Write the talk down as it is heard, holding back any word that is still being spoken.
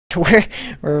We're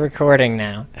recording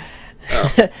now.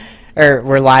 Oh. Or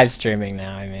we're live streaming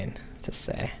now, I mean to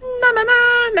say. Na na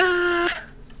na na.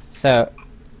 So,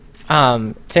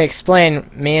 to explain,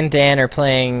 me and Dan are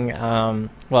playing,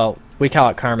 well, we call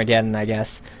it Carmageddon, I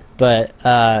guess, but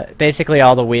basically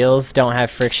all the wheels don't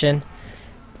have friction,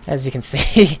 as you can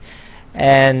see,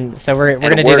 and so we're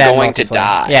gonna do that. We're going to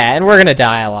die. Yeah, and we're gonna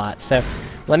die a lot. So,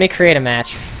 let me create a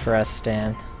match for us,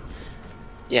 Dan.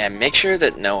 Yeah, make sure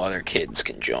that no other kids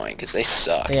can join, because they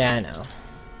suck. Yeah, I know.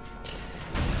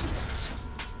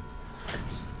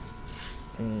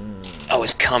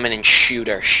 Always come in and shoot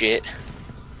our shit.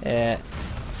 Yeah.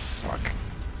 Fuck.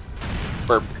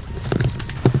 Burp.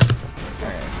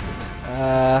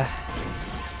 Alright.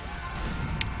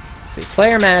 Let's see.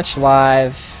 Player match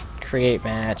live. Create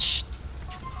match.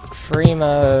 Free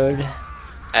mode.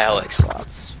 Alex.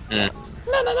 Slots. Na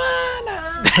na na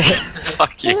na.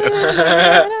 Fuck you.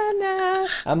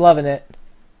 I'm loving it.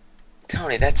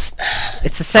 Tony, that's...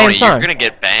 It's the same Tony, song. you're gonna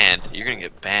get banned. You're gonna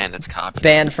get banned. It's copyright.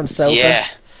 Banned from Sofa. Yeah.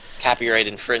 Copyright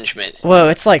infringement. Whoa,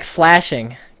 it's like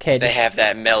flashing. Okay, They have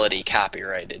that melody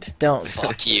copyrighted. don't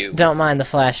Fuck you. don't mind the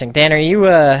flashing. Dan, are you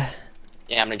Yeah,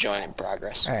 I'm gonna join in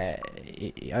progress. Alright.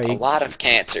 Are A you lot of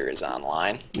cancer is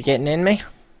online. getting in me?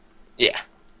 Yeah.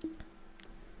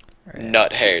 Alright.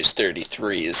 Nuthairs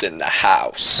 33 is in the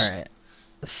house. Alright.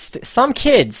 Some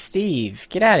kid, Steve.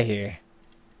 Get out of here.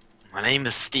 My name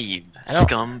is Steve. I don't-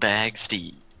 Scumbag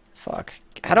Steve. Fuck.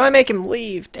 How do I make him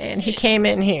leave, Dan? He came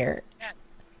in here.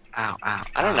 Ow, ow.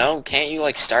 I don't know, can't you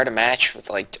like start a match with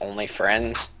like only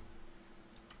friends?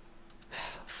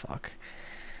 Fuck.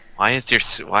 Why is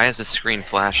the screen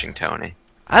flashing, Tony?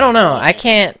 I don't know. I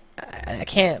can't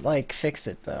like fix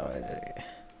it though.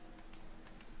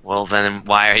 Well, then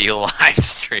why are you live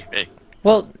streaming?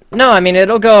 Well, no. I mean,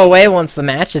 it'll go away once the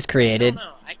match is created.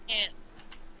 No, I can't.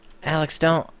 Alex,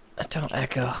 don't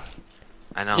echo.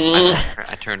 I know.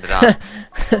 I turned it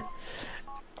off.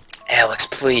 Alex,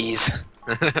 please.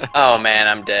 Oh man,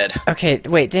 I'm dead. Okay,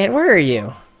 wait, Dan, where are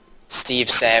you? Steve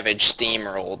Savage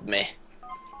steamrolled me.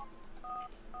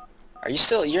 Are you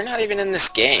still... You're not even in this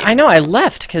game. I know I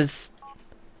left because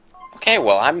Okay,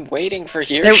 well, I'm waiting for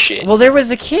your shit. well, there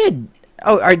was a kid.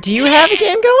 Oh, do you have a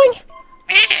game going?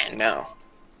 No.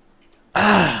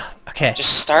 Okay.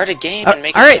 Just start a game and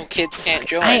make it alright. so kids can't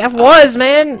join. I was,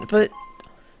 man, but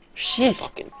shit.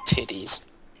 Fucking titties.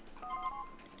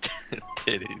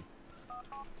 Titties.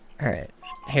 All right,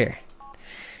 here.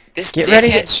 This Get ready.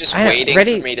 dickhead's just I know, waiting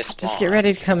ready, for me to spawn. Just get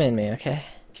ready to come in me, okay?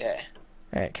 Okay.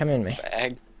 All right, come in me.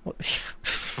 Fag.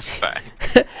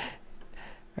 Fag.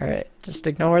 All right, just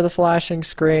ignore the flashing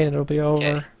screen. It'll be over.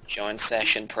 Okay. Join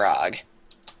session Prague.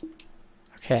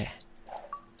 Okay.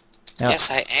 Now, Yes,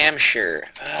 I am sure.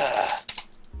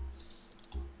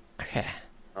 okay.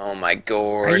 Oh my Are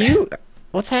god. you?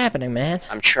 What's happening, man?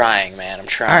 I'm trying, man. I'm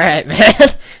trying. All right, man.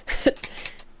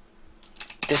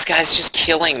 This guy's just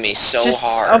killing me so Just-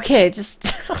 hard. Okay, just.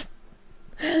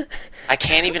 I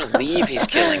can't even leave. He's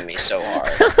killing me so hard.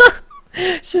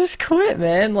 Just quit,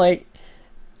 man. Like,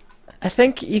 I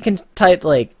think you can type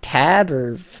like tab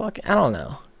or fuck. I don't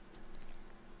know.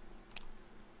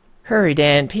 Hurry,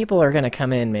 Dan. People are gonna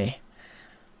come in me.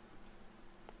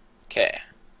 Okay.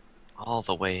 All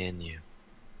the way in you.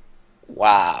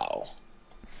 Wow.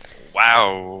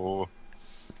 Wow.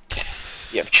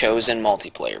 You have chosen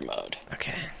multiplayer mode.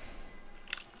 Okay.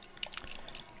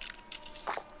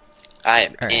 I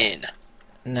am Alright. in.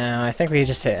 No, I think we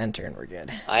just hit enter and we're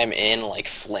good. I am in like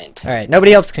Flint. All right,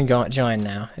 nobody else can go join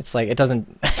now. It's like it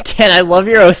doesn't. Dan, I love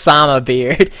your Osama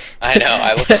beard. I know.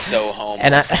 I look so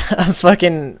homeless. And I'm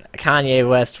fucking Kanye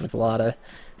West with a lot of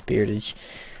beardage.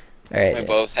 All right. We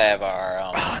both have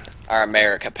our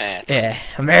America pants. Yeah,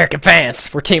 America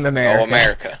pants. We're Team America. Oh,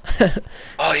 America.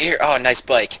 Oh, here. Oh, nice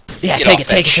bike. Yeah, Get take off it,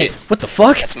 that take shit. it. What the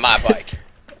fuck? That's my bike.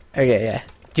 Okay, yeah.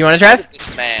 Do you want to drive?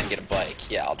 This man get a bike.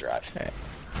 Yeah, I'll drive.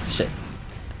 Shit.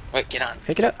 Wait, get on.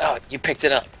 Pick it up. Oh, you picked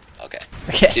it up. Okay.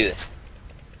 Okay. Let's do this.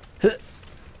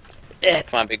 Eh,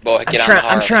 Come on, big boy. Get on the I'm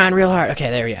Harley. trying real hard. Okay,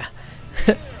 there we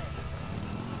go.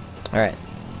 All right.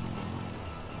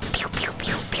 Pew, pew,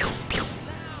 pew, pew, pew.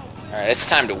 All right, it's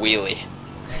time to wheelie.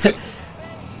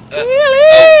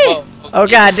 Wheelie! Oh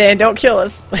god, Jesus. Dan, don't kill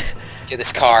us. Get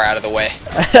this car out of the way.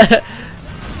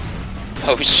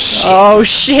 Oh shit. Oh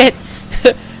shit.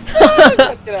 Get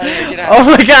out of here. Get out. Oh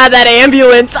my god, that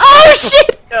ambulance! Oh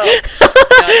shit!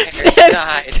 Nuthairs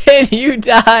died. Dan, you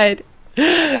died.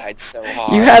 I died so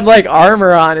hard. You had like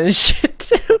armor on and shit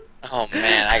too. Oh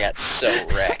man, I got so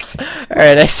wrecked.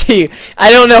 Alright, I see you.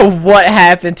 I don't know what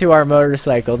happened to our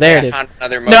motorcycle. There it I is. found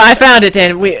another No, I motorcycle. found it,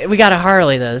 Dan. We got a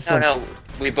Harley though. This No, one's...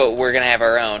 no. We're gonna have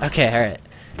our own. Okay, alright.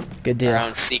 Good deal. Our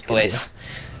own Sequace.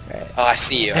 Right. Oh, I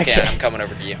see you. Okay, Okay. I'm coming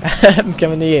over to you. I'm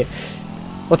coming to you.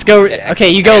 Let's go. Yeah, Okay,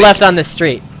 you I go gotta left on this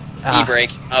street.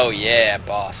 E-brake. Oh yeah,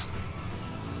 boss.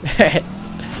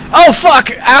 Oh fuck!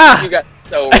 Ah! You got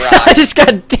so I rocked. just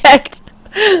got decked.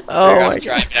 Oh Here, my I'm god!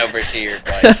 driving over to your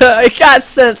bike. I got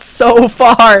sent so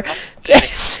far. And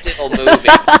it's still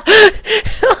moving.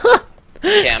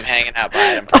 Okay, I'm hanging out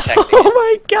by it. I'm protecting Oh it.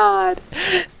 my god!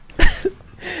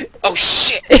 Oh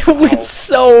shit! It went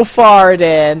so far,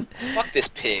 Dan. Fuck this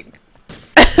pig.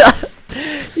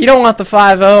 You don't want the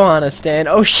 5-0 on us, Dan.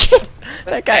 Oh shit!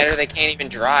 That guy. Matter, they can't even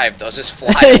drive. They'll just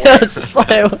fly Yeah, away. let's fly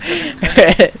away.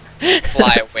 Alright.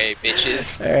 Fly away,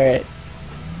 bitches. Alright.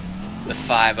 The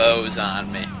 5-0's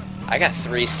on me. I got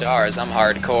 3 stars. I'm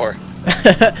hardcore.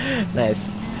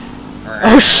 Nice.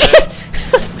 Oh shit!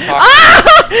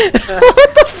 Ah!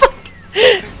 What the fuck?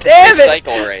 Damn it!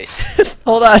 Cycle race.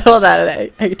 Hold on, hold on.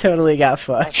 I totally got Oh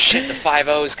fucked. shit, the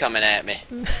 5-0's coming at me.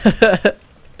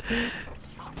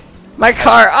 My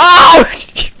car. Oh!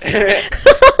 Yeah,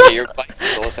 your bike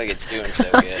doesn't look like it's doing so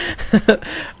good.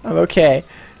 I'm okay.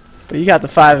 But you got the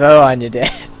 5-0 on you,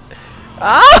 Dan.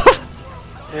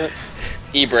 Oh!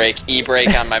 E-brake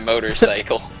on my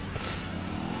motorcycle.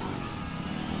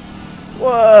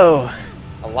 Whoa.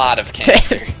 A lot of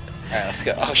cancer. Alright, let's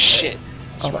go. Oh shit.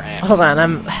 Just rammed. Hold on,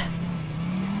 I'm...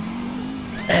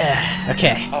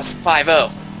 okay. Oh, it's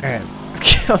 5-0.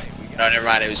 Alright. No, never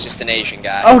mind. It was just an Asian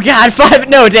guy. Oh god, 5...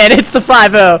 No, Dan, it's the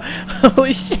 5-0.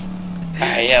 Holy shit.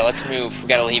 Alright, yeah, let's move. We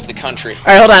gotta leave the country.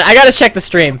 Alright, hold on. I gotta check the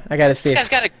stream. I gotta see. This guy's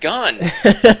got a gun.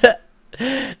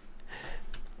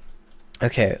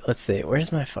 Okay, let's see.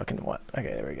 Where's my fucking what?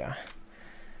 Okay, there we go.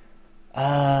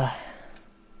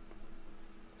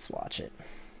 Let's watch it.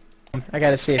 I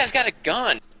gotta see. This guy's got a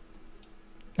gun.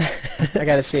 I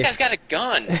gotta see. This guy's got a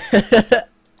gun.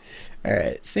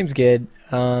 Alright, seems good.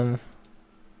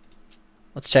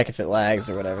 Let's check if it lags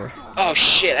or whatever. Oh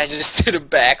shit, I just did a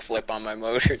backflip on my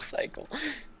motorcycle.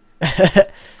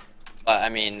 I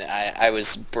mean, I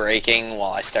was braking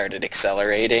while I started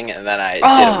accelerating, and then I did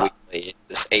a wheelie and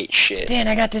just ate shit. Dan,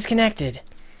 I got disconnected.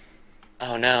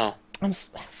 Oh no.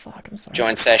 Fuck, I'm sorry.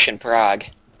 Join session Prague.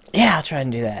 Yeah, I'll try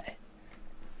and do that.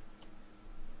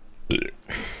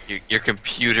 Your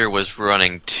computer was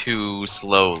running too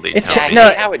slowly. It's Yeah, I no,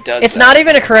 hate how it does it's that. not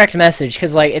even a correct message,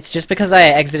 because like it's just because I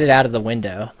exited out of the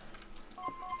window.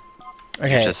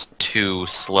 Okay. You're just too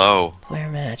slow. Player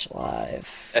match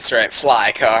live. That's right,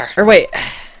 fly car. Or wait,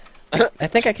 I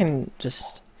think I can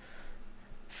just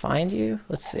find you.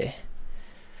 Let's see.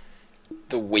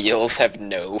 The wheels have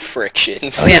no friction,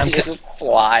 Oh, yeah, they just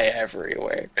fly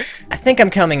everywhere. I think I'm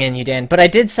coming in, you Dan, but I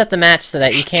did set the match so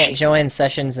that you can't join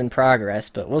sessions in progress,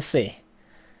 but we'll see.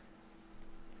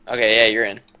 Okay, yeah, you're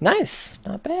in. Nice,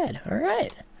 not bad. All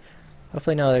right.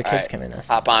 Hopefully no other kids Alright, come in us.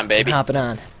 Hop on, baby. I'm hopping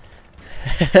on.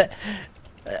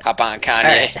 Hop on, Kanye.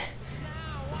 Alright.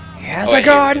 Here's Oh, a wait,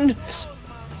 garden. yes.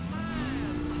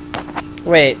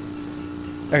 Wait.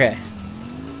 Okay.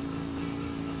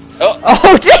 Oh,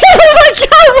 Oh damn! Oh my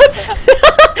god!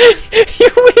 What? You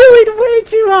wheeled way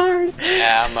too hard.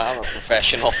 yeah, I'm a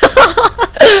professional.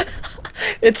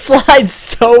 It slides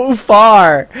so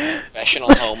far.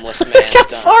 Professional homeless Look man's how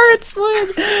done. far it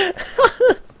slid.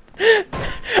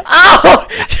 Ow!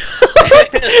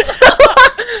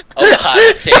 Oh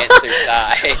god, cancer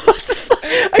die.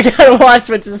 I gotta watch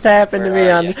what just happened to me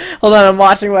Where are on. ya? Hold on, I'm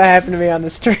watching what happened to me on the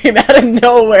stream out of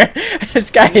nowhere. I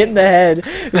just got hit in the head.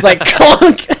 It was like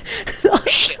clunk. Oh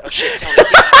shit, Tony,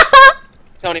 get out.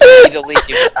 Tony, we need to leave.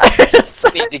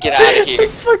 We need to get out of here.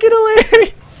 It's fucking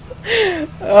hilarious.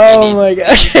 Oh my god.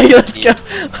 Okay, let's go.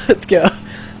 Let's go.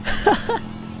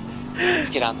 Let's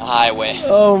get on the highway.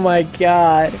 Oh my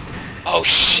god. Oh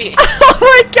shit. Oh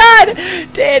my god.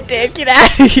 Dan, get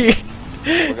out of here.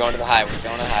 We're going to the highway. We're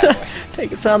going to the highway.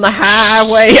 Take us on the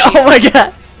highway. Oh my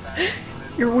god.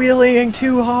 You're wheeling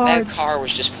too hard. That car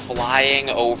was just flying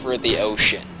over the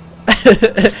ocean.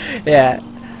 Yeah.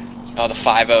 Oh, the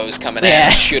 5-0's coming Yeah.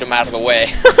 at us. Shoot him out of the way.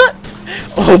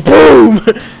 Oh, boom!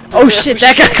 Oh shit,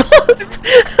 that got close!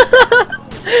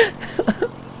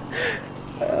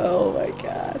 Oh my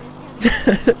god.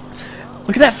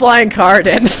 Look at that flying car,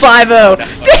 Dan. The 5-0. no, Dan,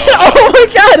 oh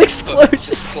my god, explosion!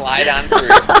 Just slide on through.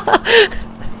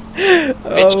 Bitch,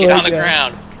 Oh get my on the God.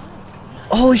 ground.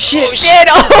 Holy shit, Oh, shit, Dan!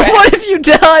 Oh, fast. what have you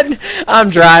done? I'm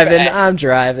driving. fast. I'm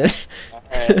driving.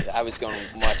 Alright, I was going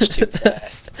much too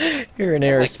fast. You're an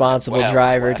irresponsible well,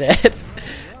 driver, left. Dan.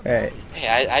 Alright.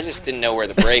 Hey, I just didn't know where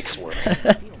the brakes were.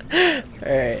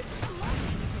 Alright.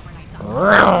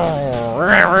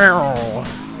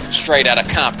 Straight out of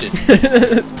Compton.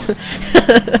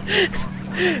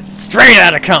 Straight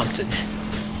out of Compton.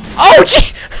 Oh,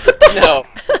 gee! What the No.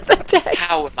 The text.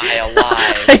 How am I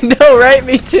alive? I know, right?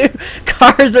 Me too.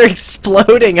 Cars are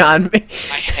exploding on me.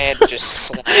 My head just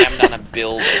slammed on a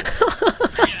building.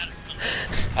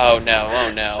 Oh no,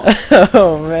 oh no.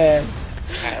 Oh, man.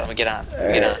 Alright, let me get on. Let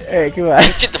me get on. Alright, come on.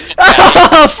 Get the fuck out of here.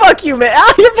 Oh, fuck you, man.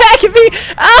 Oh, you're backing me.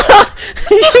 Oh,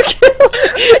 you killed me.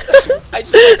 I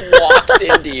just like, walked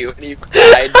into you and you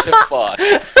died to fuck.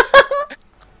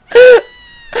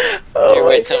 Oh, Here, my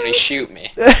wait, Tony, shoot me.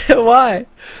 God. Why?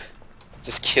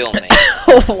 Just kill me.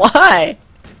 Why?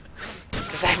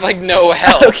 Because I have like no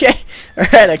health. Okay.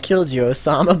 Alright, I killed you,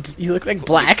 Osama. You look like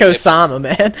Black Osama,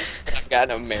 man. I've got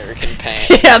an American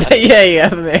pants. Yeah, but yeah, you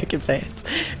have American fans.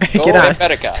 Alright, Go get away, on.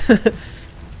 Fedica.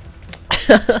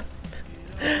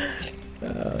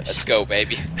 Let's go,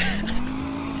 baby.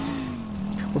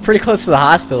 We're pretty close to the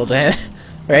hospital, Dan.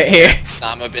 Right here.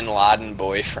 Osama bin Laden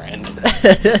boyfriend.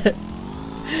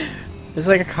 There's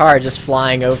like a car just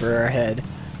flying over our head.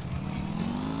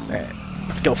 Alright,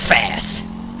 let's go fast.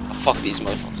 Oh, fuck these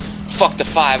motherfuckers. Fuck the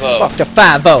 5-0. Fuck the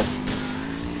 5-0.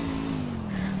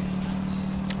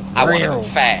 I want to go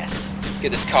fast.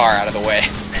 Get this car out of the way.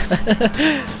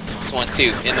 This one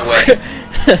too, in the way.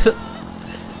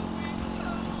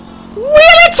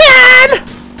 Wheelie time!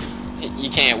 You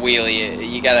can't wheelie it.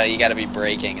 You gotta be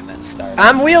braking and then start.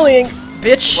 I'm wheeling,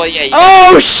 bitch. Well, yeah.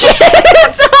 Oh shit!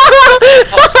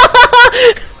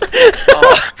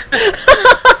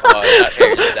 Oh, that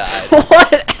hair's died.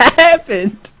 What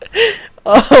happened?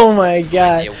 Oh my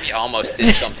god. Yeah, we almost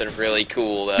did something really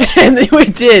cool though. And then we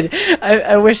did.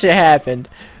 I wish it happened.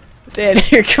 Dan,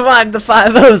 here, come on, the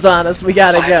 5-0's on us. We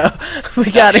gotta go. We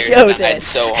gotta go, Dan. Died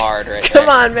so hard right Come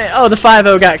there. on, man. Oh, the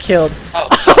 5-0 got killed. Oh,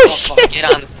 Oh, shit. shit.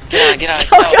 Get on. Get on.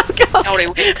 Go, No. go. Tony,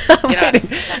 wait. I'm Get on.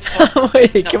 waiting. Fuck. I'm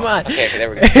waiting. No. Come on. Okay, there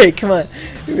we go. Hey, come on.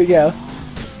 Here we go.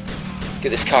 Get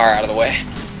this car out of the way.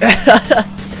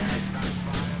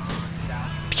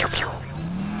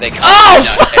 They come. Oh,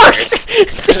 fuck!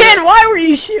 Nutcatters. Dan, why were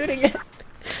you shooting it?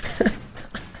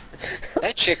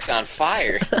 That chick's on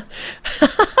fire.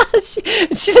 she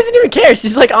doesn't even care.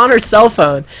 She's like on her cell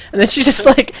phone, and then she's just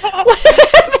like, "What is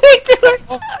happening to her?"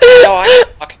 No, I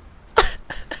fuck.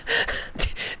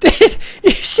 Dude, you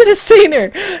should have seen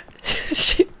her.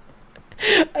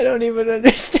 I don't even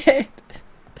understand.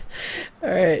 All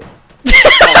right.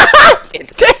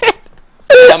 Dad.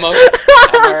 Come over.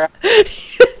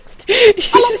 You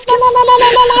just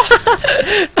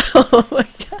oh my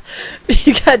god,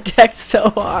 you got decked so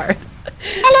hard.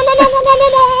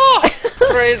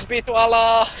 Praise be to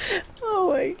Allah. Oh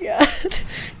my god.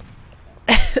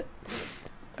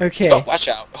 Okay. Oh, watch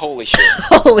out. Holy shit.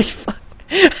 Holy fuck.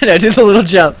 No, do the little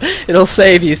jump. It'll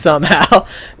save you somehow.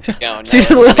 No, Do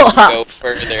the little hop. Go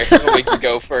further. We can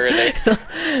go further.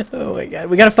 Oh my god,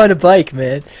 we gotta find a bike,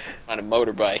 man. On a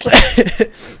motorbike.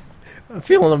 I'm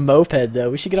feeling a moped though.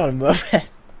 We should get on a moped. I'm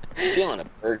feeling a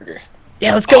burger.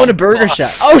 Yeah, let's go in a burger bus.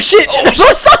 shop. Oh shit! Oh, What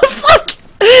the fuck?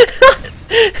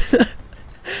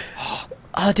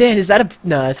 Oh, Dan, is that a?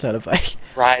 No, that's not a bike.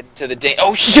 Ride to the day.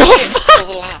 Oh shit! Yo, It's a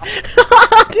little hop.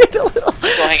 Dude, a little.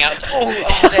 Go hang out. Oh,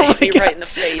 that Oh hit me my right in the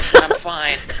face, and I'm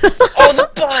fine. Oh, the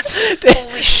bus!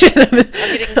 Holy shit! I'm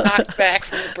getting knocked back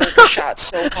from the burger shot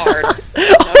so hard. Oh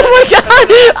my god!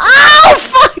 Oh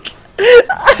fuck!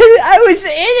 I was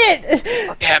in it.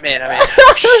 Okay, I'm in.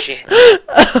 Oh shit!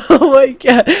 Oh my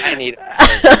god! I need.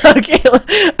 Okay,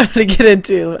 I'm gonna get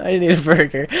into it. I need a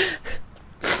burger.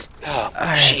 Oh,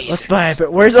 Alright, Jesus. let's buy it.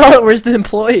 But where's the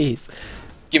employees?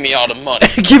 Give me all the money.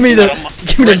 Give me the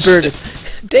Rich burgers.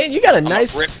 Dan, you got a I'm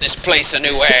nice. gonna rip this place a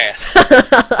new ass.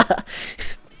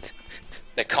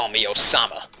 They call me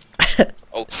Osama.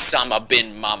 Osama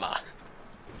bin Mama.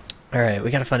 All right, we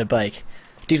gotta find a bike,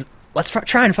 dude. Let's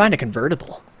try and find a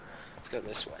convertible. Let's go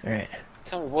this way. All right.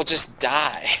 Tell me, we'll just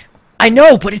die. I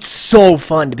know, but it's so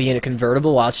fun to be in a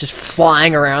convertible while it's just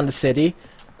flying around the city.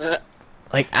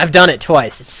 Like, I've done it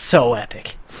twice. It's so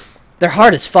epic. They're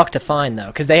hard as fuck to find, though,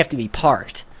 because they have to be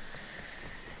parked.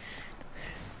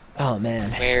 Oh,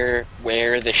 man.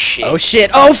 Where the shit? Oh,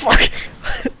 shit. Oh, fuck.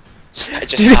 Just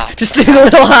hop. Just do a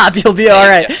little hop. You'll be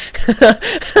alright.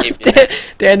 Yeah.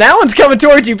 Dan, that one's coming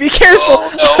towards you. Be careful.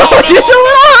 Oh, no, Oh, do no. the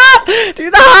little hop.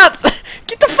 Do the hop.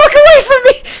 Get the fuck away from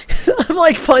me. I'm,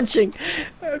 like, punching.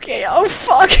 Okay. Oh,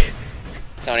 fuck.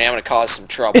 Tony, I'm gonna cause some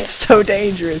trouble. It's so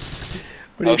dangerous.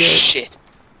 What are Oh you doing? shit.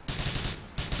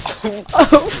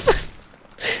 Oh.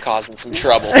 Causing some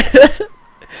trouble.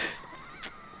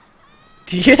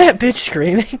 Do you hear that bitch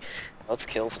screaming? Let's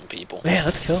kill some people. Yeah,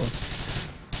 let's kill him.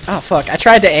 Oh fuck! I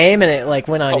tried to aim and it like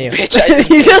went on Oh, you. bitch, I just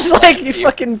you just slapped like you you.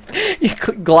 fucking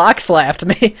Glock slapped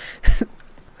me.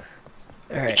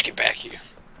 All right. Bitch, get back here.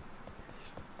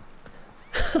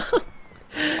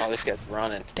 Oh, this guy's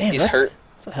running. Damn, He's hurt.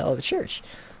 that's a hell of a church.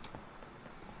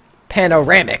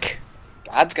 Panoramic.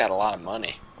 God's got a lot of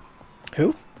money.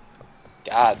 Who?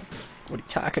 God. What are you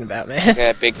talking about, man? Look at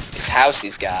that big his house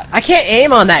he's got. I can't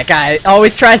aim on that guy. It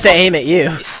always tries to aim at you.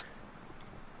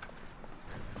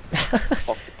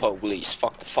 Fuck the police.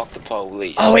 Fuck the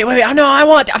police. Oh, wait. No, I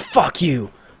want that. Fuck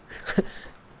you.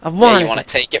 I Yeah, want you want to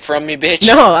take it from me, bitch?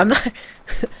 No, I'm not.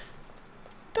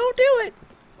 Don't do it.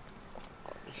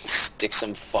 Stick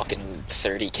some fucking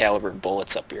 30 caliber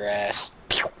bullets up your ass.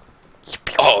 Pew.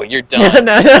 Oh, you're done.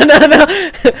 No.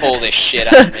 Pull this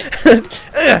shit out of me.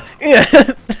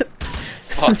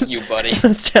 Fuck you, buddy.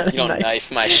 You don't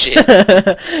knife my shit.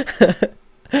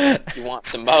 You want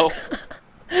some mo?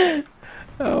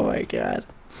 Oh my god.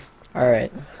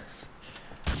 Alright.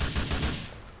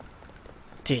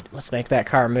 Dude, let's make that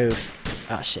car move.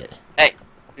 Oh shit. Hey.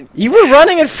 You were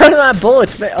running in front of my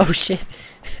bullets, man. Oh shit.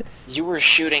 You were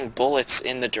shooting bullets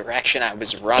in the direction I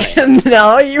was running.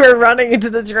 No, you were running into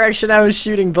the direction I was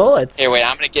shooting bullets. Here, wait,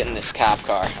 I'm gonna get in this cop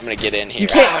car. I'm gonna get in here. You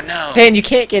can't, oh, no. Dan, you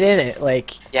can't get in it,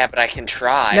 like... Yeah, but I can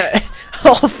try. No,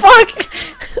 oh, fuck!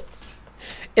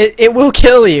 It will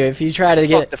kill you if you try to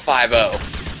get it. Fuck the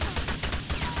 5-0.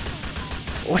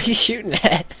 What are you shooting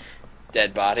at?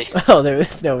 Dead body. Oh, there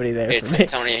was nobody there It's for me.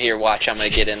 Antonia here, watch, I'm gonna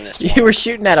get in this You one. were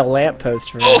shooting at a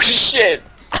lamppost for me. Oh, shit!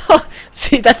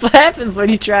 See, that's what happens when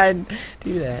you try and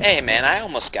do that. Hey, man, I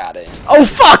almost got it. Oh,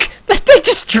 fuck! That thing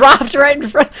just dropped right in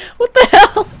front. What the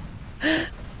hell?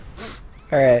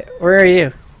 Alright, where are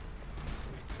you?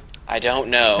 I don't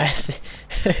know.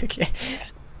 Okay.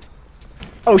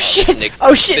 Oh, shit! Nick,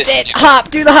 Oh, shit, Dan! Nick. Hop!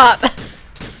 Do the hop!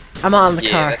 I'm on the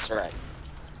Yeah, car. that's right.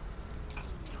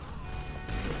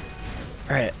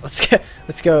 Alright, let's go.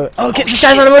 Let's go. Oh, get Oh, this shit,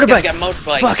 guy's on a this motorbike! guy's got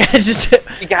motorbikes. Fuck, I just...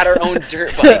 We got our own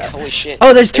dirt bikes, holy shit.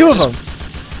 Oh, there's They two were of them!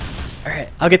 just Alright,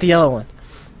 I'll get the yellow one.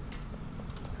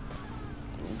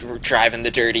 Driving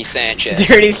the dirty Sanchez.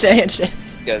 Dirty Sanchez.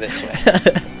 Let's go this way.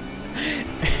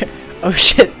 Oh,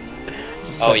 shit.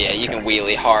 Oh yeah, you can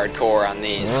wheelie hardcore on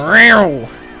these.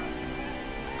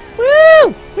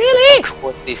 Woo! Really? Of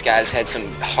course, these guys had some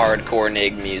hardcore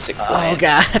Nig music playing. Oh,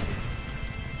 God.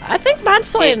 I think mine's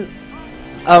playing...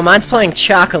 Oh, mine's playing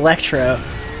Chalk Electro.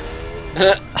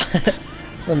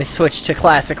 Let me switch to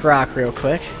classic rock real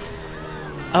quick.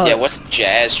 Oh, Yeah, what's the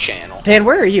jazz channel? Dan,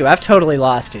 where are you? I've totally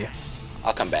lost you.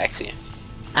 I'll come back to you.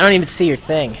 I don't even see your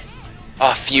thing.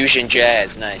 Oh, fusion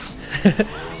jazz, nice.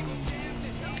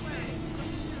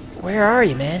 Where are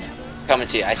you, man? Coming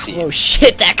to you, I see you. Oh,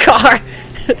 shit, that car!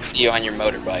 I see you on your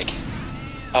motorbike.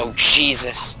 Oh,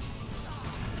 Jesus.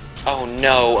 Oh,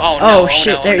 no. Oh, no. Oh,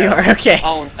 shit, no, there no. you are, okay.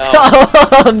 Oh, no.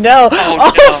 Oh, no! Oh,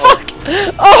 Oh, no. fuck!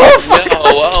 Oh, fuck! No,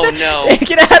 oh, no. Dan,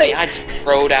 get out of here! I just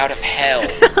rode out of hell.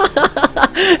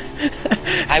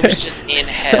 I was just in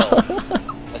hell.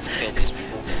 Let's kill these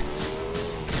people.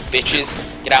 Bitches,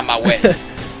 get out of my way.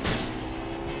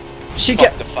 She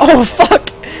Fuck got... the fuck. Oh, fuck!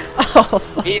 Oh,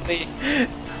 fuck. Wheelie.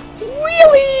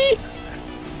 Wheelie!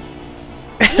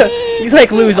 You,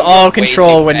 like, lose all Way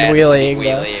control too when fast to be wheeling,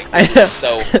 though. wheeling. I This know.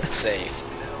 is so unsafe.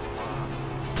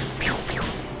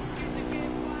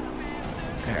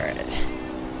 Alright.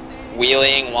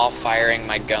 Wheeling while firing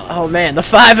my gun. Oh, man, the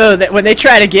 5-0, that when they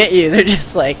try to get you, they're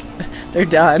just like... They're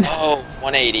done. Oh,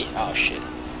 180. Oh, shit.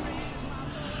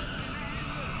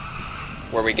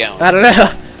 Where we going? I don't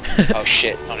know. Oh,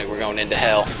 shit. Honey, we're going into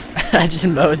hell. I just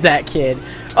mowed that kid.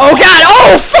 Oh, God!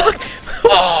 Oh, fuck!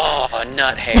 Oh,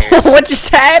 nut hairs. What just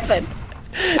happened?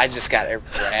 I just got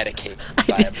eradicated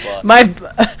by a bus.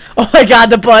 Oh my God,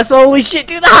 the bus! Holy shit!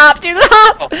 Do the hop! Do the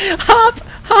hop! Oh. Hop!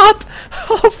 Hop!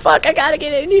 Oh fuck! I gotta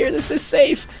get in here. This is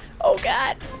safe. Oh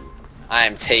God! I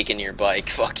am taking your bike.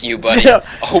 Fuck you, buddy. No.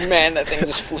 Oh, man, that thing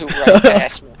just flew right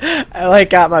past me. I like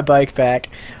got my bike back.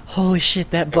 Holy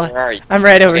shit! That bus. Where are you? I'm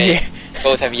right over Okay, here.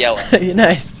 both have yellow.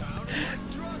 Nice.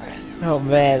 Oh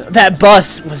man, that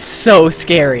bus was so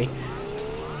scary.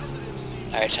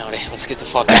 Alright, Tony, let's get the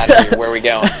fuck out of here. Where are we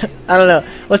going? I don't know.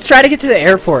 Let's try to get to the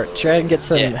airport. Try and get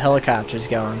some Yeah. helicopters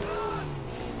going.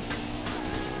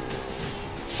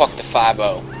 Fuck the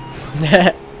 5-0.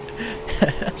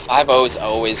 5-0's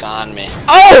always on me.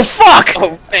 Oh fuck!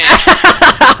 Oh, man.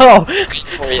 Ow!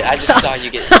 For you. I just saw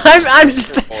you get... I'm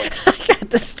just. Boy. I got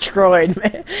destroyed,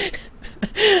 man.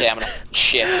 Okay, I'm gonna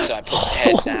shift so I put the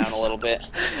head down a little bit.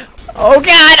 Oh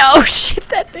god! Oh shit!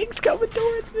 That thing's coming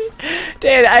towards me.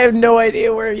 Dan, I have no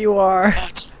idea where you are. Oh,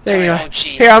 There you oh, are.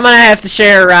 jeez. Here, I'm gonna have to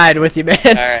share a ride with you, man.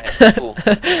 Alright, cool.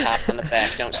 Just hop on the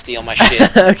back. Don't steal my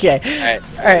shit. Okay. Alright,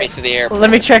 Alright. me to the airport.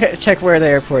 Let me check where the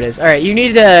airport is. All right, you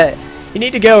need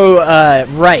to go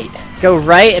right. Go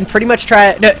right and pretty much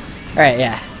try. No. All right,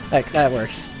 yeah, that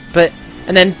works. But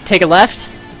And then take a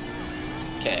left.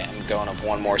 Okay, I'm going up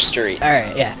one more street.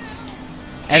 Alright, yeah.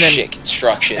 And then, shit,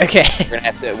 construction. okay.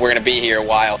 We're gonna be here a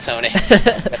while, Tony.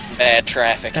 That's bad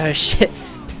traffic. Oh shit.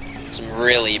 Some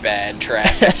really bad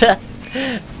traffic.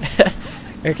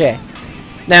 Okay.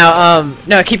 Now,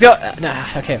 no, keep going. Nah,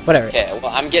 okay, whatever. Okay,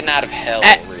 well, I'm getting out of hell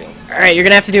real. Alright, you're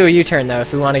gonna have to do a U-turn though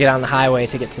if we want to get on the highway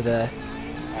to get to the.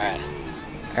 Alright.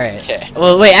 Alright. Okay.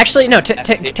 Well, wait, actually, no,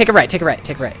 take a right, take a right,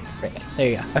 take a right. Right. There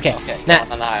you go. Okay. Okay, Now,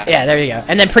 on the highway. yeah, there you go.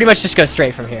 And then pretty much just go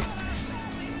straight from here.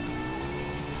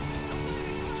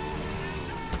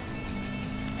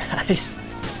 Nice.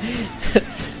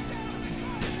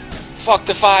 Fuck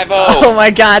the 5-0. Oh my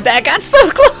god, that got so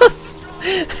close!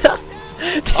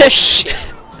 Oh shit.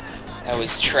 That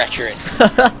was treacherous.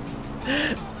 Oh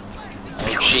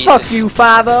Jesus. Fuck you,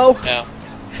 5-0! No.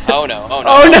 Oh no, oh no.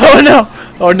 Oh no, no!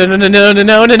 Oh no, no, no, no, no,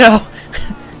 no, no, no!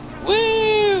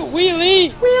 Woo!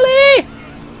 Wheelie! Really?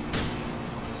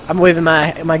 I'm waving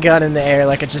my gun in the air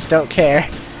like I just don't care.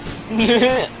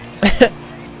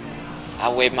 I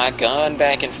wave my gun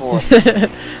back and forth.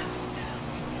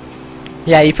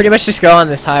 Yeah, you pretty much just go on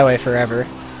this highway forever.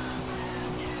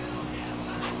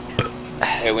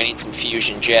 Hey, we need some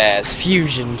fusion jazz.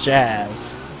 Fusion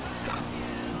jazz.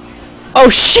 Oh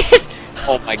shit!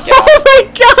 Oh my god. Oh my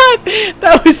god!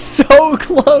 That was so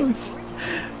close!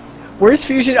 Where's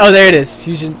Fusion? Oh, there it is.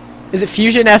 Fusion. Is it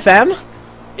Fusion FM?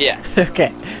 Yeah.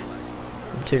 Okay.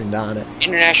 I'm tuned on it.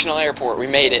 International Airport, we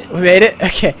made it. We made it?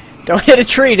 Okay. Don't hit a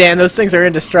tree, Dan. Those things are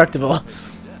indestructible.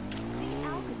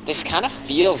 This kind of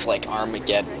feels like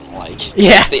Armageddon, like.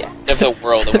 Yeah. It's the end of the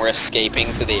world and we're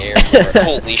escaping to the airport.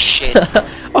 Holy shit.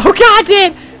 Oh god,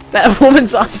 Dan! That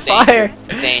woman's on fire.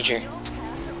 Danger.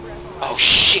 Oh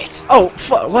shit. Oh,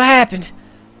 what happened?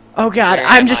 Oh god, Where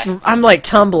I'm am like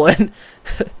tumbling.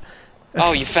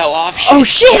 Oh, you fell off? Shit. Oh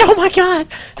shit, oh my god!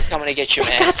 I'm coming to get you,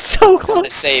 man. I got so I'm close. gonna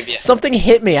save you. Something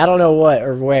hit me, I don't know what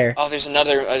or where. Oh, there's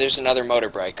another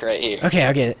motorbike right here. Okay,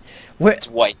 I'll get it. Where? It's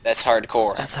white. That's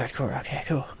hardcore. That's hardcore, okay,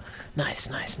 cool. Nice,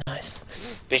 nice, nice.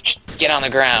 Bitch, get on the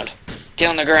ground. Get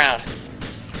on the ground.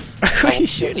 Who are you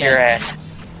shooting your at? ass.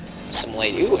 Some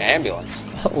lady. Ooh, ambulance.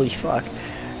 Holy fuck.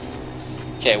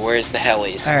 Okay, where's the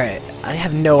helis? Alright, I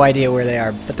have no idea where they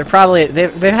are, but they're probably, they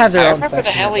have their I own remember the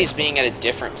section. helis being at a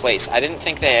different place. I didn't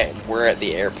think they were at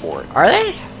the airport. Are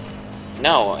they?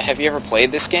 No, have you ever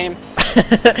played this game?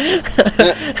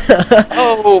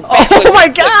 Oh, backflip. my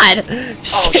god!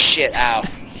 Oh shit, ow.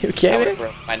 You I okay? would've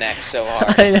broke my neck so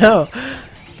hard. I know.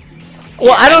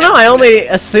 Well, I don't know, I only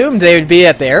assumed they would be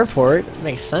at the airport. It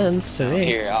makes sense to me.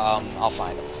 Here, I'll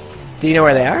find them. Do you know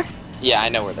where they are? Yeah, I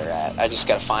know where they're at. I just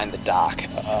gotta find the dock.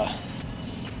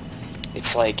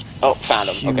 It's like... Oh, found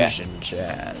them. Okay. Fusion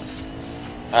jazz.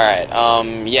 Alright,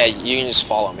 yeah, you can just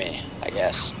follow me, I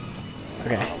guess.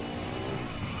 Okay.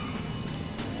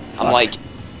 I'm like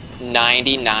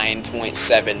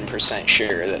 99.7%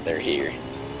 sure that they're here.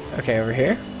 Okay, over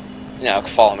here? No,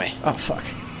 follow me. Oh, fuck.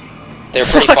 They're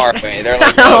pretty far away. They're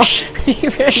like, oh shit.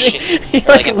 Shit. You're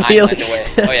They're like an wheeling. island away.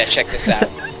 Oh yeah, check this out.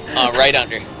 Right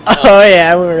under. Oh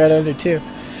yeah, we were right under too.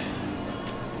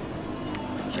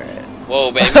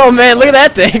 Whoa, baby. Oh man, look at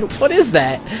that thing. What is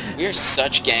that? We're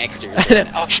such gangsters.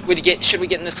 Oh, should we get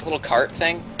in this little cart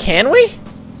thing? Can we?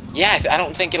 Yeah, I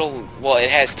don't think it'll... Well, it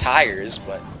has tires,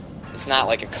 but it's not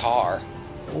like a car.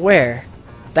 Where?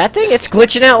 That thing? This It's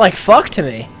glitching out like fuck to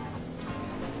me.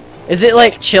 Is it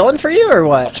like chilling for you or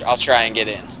what? I'll try and get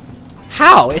in.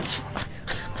 How? It's...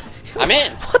 I'm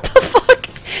in. What the fuck?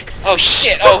 Oh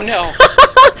shit! Oh no!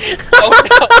 Oh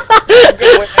no! I'm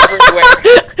going everywhere.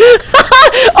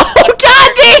 Oh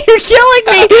god damn, you're killing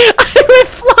me! I went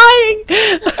flying!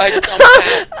 I jumped out.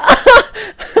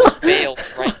 Just bailed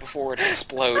right before it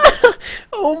exploded.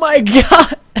 Oh my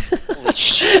god! Holy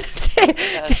shit!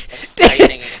 That was the most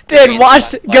frightening Dude,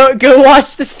 experience of my life. go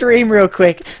watch the stream real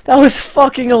quick. That was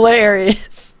fucking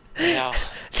hilarious. No, I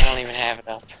don't even have it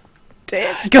up.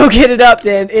 Dan, go get it up,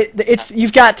 Dan. It's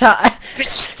you've got time. Bitch is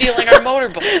stealing our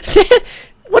motorboat. Dan,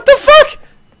 what the fuck?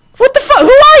 What the fuck?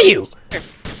 Who are you?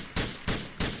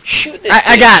 Shoot this. I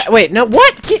bitch. got. Wait, no.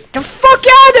 What? Get the fuck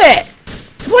out of there!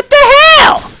 What the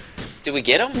hell? Did we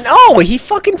get him? No, he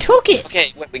fucking took it.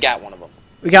 Okay, wait, we got one of them.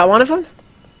 We got one of them.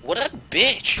 What a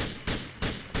bitch.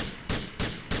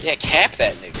 Yeah, cap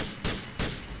that nigga.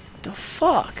 The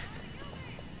fuck?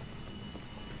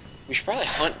 We should probably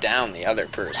hunt down the other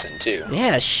person too.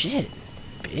 Yeah, shit,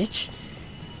 bitch.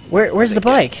 Where's the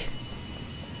bike?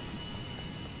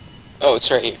 Oh,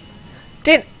 it's right here.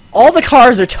 Dan, all the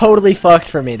cars are totally fucked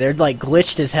for me. They're like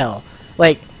glitched as hell.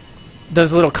 Like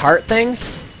those little cart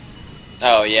things.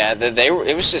 Oh yeah, they were.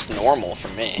 It was just normal for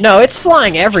me. No, it's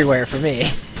flying everywhere for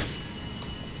me.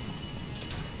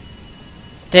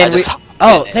 Dan, just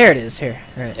oh, there it is. Here.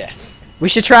 All right. Yeah. We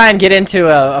should try and get into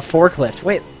a forklift.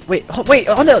 Wait.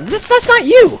 Oh no, that's not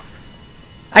you.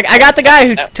 I got the guy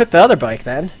who took the other bike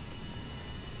then.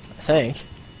 I think.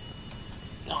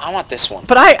 No, I want this one.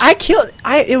 But I killed.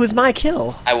 It was my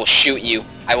kill. I will shoot you.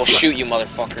 I will shoot you,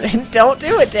 motherfucker. Don't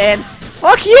do it, Dan.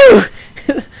 Fuck you.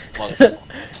 Motherfucker.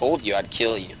 I told you I'd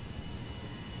kill you.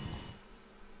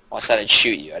 Well, I said I'd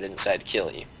shoot you. I didn't say I'd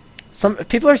kill you. Some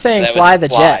people are saying That was fly the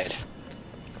implied. jets.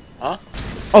 Huh?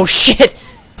 Oh shit.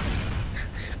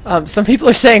 Some people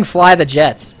are saying fly the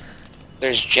jets.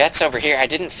 There's jets over here. I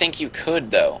didn't think you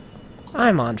could, though.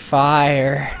 I'm on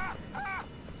fire.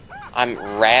 I'm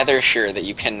rather sure that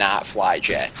you cannot fly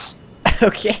jets.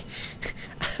 Okay.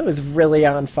 I was really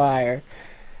on fire.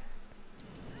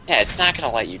 Yeah, it's not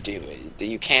gonna let you do it.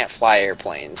 You can't fly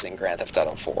airplanes in Grand Theft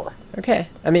Auto 4. Okay.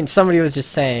 I mean, somebody was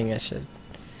just saying I should.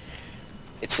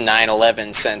 It's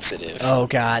 9/11 sensitive. Oh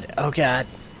god. Oh god.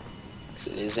 'Cause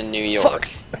it is in New York. Fuck.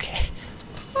 Okay.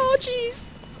 Oh jeez.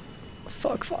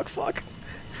 Fuck.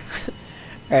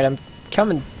 Alright, I'm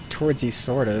coming towards you,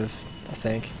 sort of, I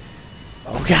think.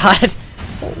 Oh god.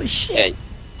 Holy shit. Yeah,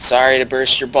 sorry to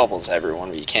burst your bubbles, everyone,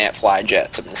 but you can't fly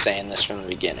jets. I've been saying this from the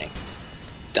beginning.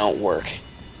 Don't work.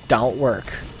 Don't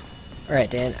work. Alright,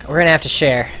 Dan, we're gonna have to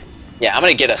share. Yeah, I'm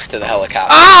gonna get us to the helicopter.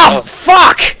 Oh,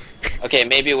 fuck! Okay,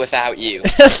 maybe without you.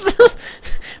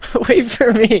 Wait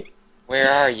for me.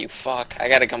 Where are you? Fuck. I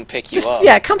gotta come pick you up.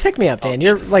 Yeah, come pick me up, Dan.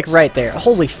 You're, like, right there.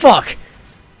 Holy fuck!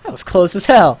 That was close as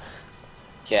hell.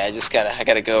 Yeah, I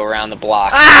gotta go around the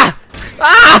block. Ah!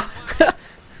 Ah!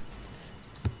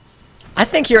 I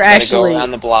think you're actually go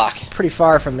around the block. pretty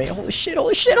far from me. Holy shit!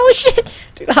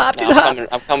 Do the hop! Do No, the hop!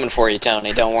 I'm coming for you,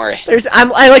 Tony. Don't worry.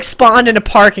 I like spawned in a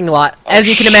parking lot. As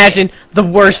you can imagine, the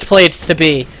worst place to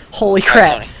be. Holy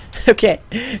crap! Tony. Okay.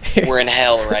 We're in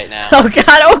hell right now. Oh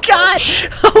god!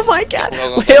 Oh my god!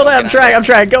 Go, Wait, hold on! I'm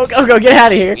trying. Go! Get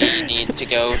out of here! We need to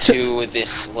go to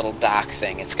this little dock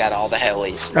thing. It's got all the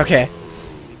helis. Okay.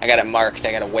 I got it marked.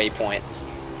 I got a waypoint.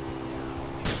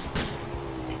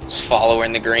 Just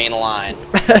following the green line.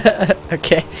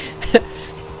 Okay.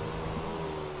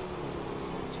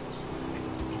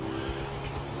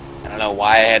 I don't know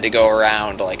why I had to go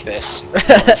around like this.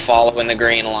 I'm following the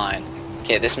green line.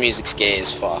 Okay, this music's gay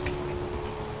as fuck.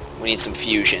 We need some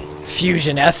fusion.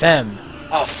 Fusion FM.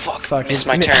 Oh fuck! Fuck. Missed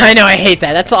my turn. I know. I hate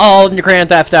that. That's all Grand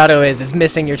Theft Auto is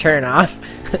missing your turn off.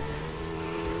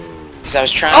 Because I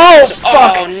was trying. Oh to...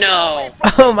 fuck! Oh no!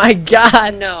 Oh my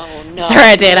god! No! It's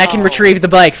alright, Dan. I can retrieve the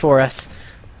bike for us.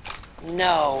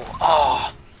 No!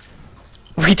 Oh!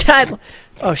 We died.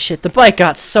 Oh shit! The bike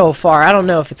got so far. I don't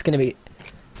know if it's gonna be.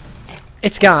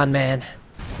 It's gone, man.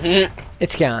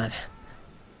 It's gone.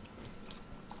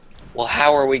 Well,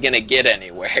 how are we gonna get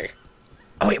anywhere?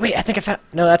 Oh wait! I think I found.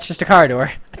 No, that's just a car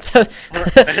door.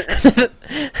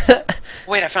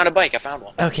 Wait, I found a bike. I found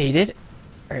one. Okay, you did.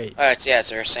 Alright.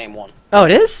 It's our same one. Oh,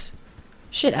 it is?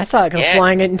 Shit, I saw it go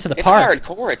flying into the park. It's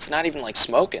hardcore. It's not even like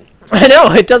smoking. I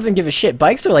know, it doesn't give a shit.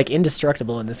 Bikes are like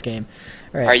indestructible in this game.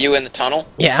 All right. Are you in the tunnel?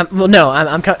 Yeah. Well, no.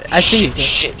 I see you.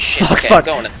 Shit. Fuck. Okay, Fuck.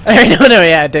 I'm going in. All right. No.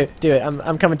 Yeah. Do it.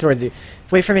 I'm coming towards you.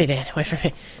 Wait for me, Dan. Wait for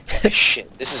me.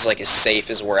 Shit. This is like as safe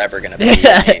as we're ever gonna be.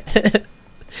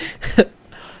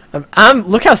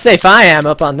 Look how safe I am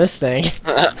up on this thing.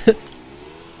 All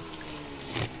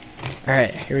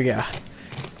right. Here we go.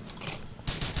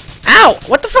 Ow!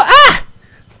 What the fuck? Ah!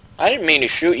 I didn't mean to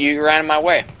shoot you. You ran in my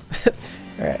way.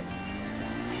 Alright.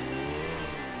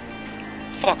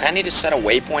 Fuck, I need to set a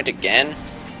waypoint again?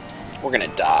 We're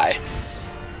gonna die.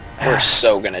 We're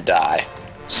so gonna die.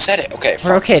 Set it. Okay,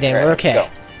 We're okay, Dan. We're okay. Go.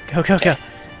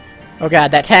 Oh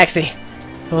god, that taxi.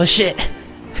 Holy shit.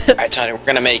 Alright, Tony, we're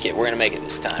gonna make it. We're gonna make it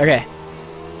this time. Okay.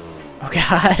 Oh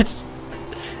god.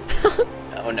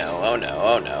 Oh no.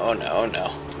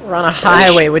 We're on a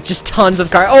highway with just tons of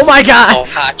cars. Oh my god! Oh,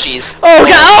 hot cheese. Oh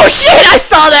god! Oh shit! I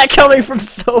saw that coming from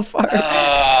so far.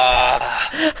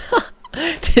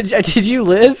 Did you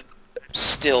live?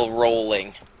 Still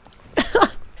rolling.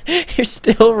 You're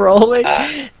still rolling?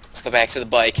 Let's go back to the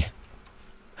bike.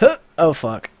 Huh. Oh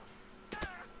fuck.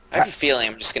 I have a feeling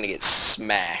I'm just gonna get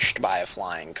smashed by a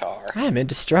flying car. I am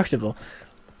indestructible.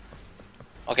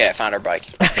 Okay, I found our bike.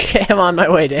 Okay, I'm on my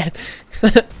way, Dan.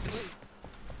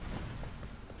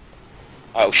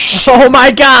 Oh shit. Oh my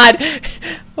god!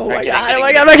 Oh my Right, god! get Oh it.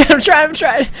 my god! I'm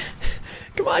trying!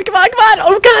 Come on!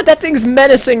 Oh god, that thing's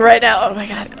menacing right now! Oh my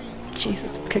god!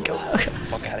 Jesus! Okay, go! Okay.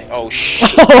 Fuck out of here. Oh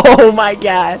shit. Oh my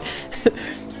god!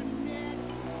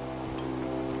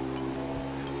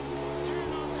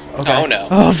 Okay. Oh no.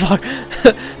 Oh fuck!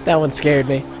 That one scared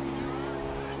me.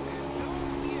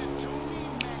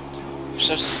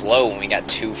 so slow when we got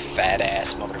two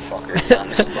fat-ass motherfuckers on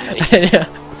this bike. Yeah.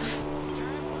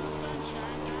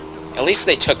 At least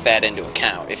they took that into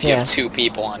account. If you have two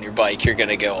people on your bike, you're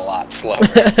gonna go a lot slower.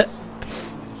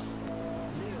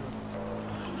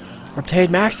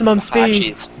 Obtain maximum speed.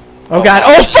 Hotcheese. Oh god.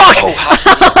 Oh fuck!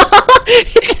 Oh,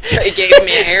 it gave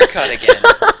me a haircut again.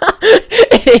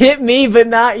 It hit me, but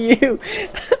not you.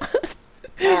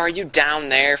 Oh, are you down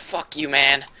there? Fuck you,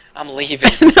 man. I'm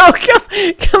leaving. No,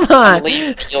 come on. I'm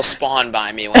leaving. You'll spawn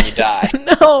by me when you die.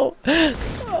 No.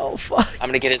 Oh fuck. I'm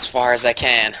gonna get as far as I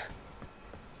can.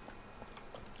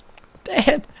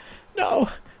 Dan, no.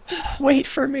 Wait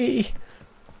for me.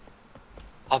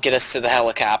 I'll get us to the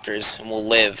helicopters, and we'll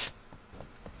live.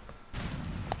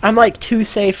 I'm like too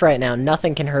safe right now.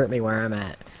 Nothing can hurt me where I'm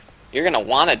at. You're gonna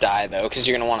want to die, though, because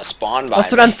you're gonna want to spawn by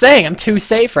That's me. what I'm saying. I'm too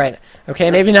safe right now. Okay,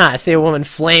 maybe not. I see a woman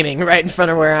flaming right in front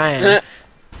of where I am.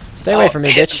 Stay away from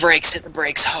me, hit bitch. Hit the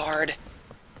brakes hard.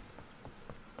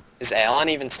 Is Alan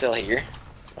even still here?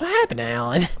 What happened to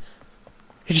Alan?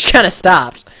 He just kind of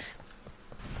stopped.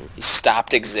 He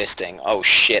stopped existing. Oh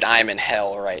shit, I'm in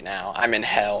hell right now. I'm in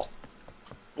hell.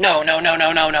 No, no, no,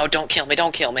 no, no, no, don't kill me,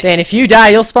 don't kill me. Dan, if you die,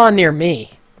 you'll spawn near me.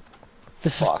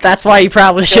 That's why you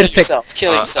probably should have picked...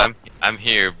 Kill yourself. I'm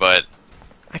here, but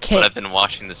I can't... But I've been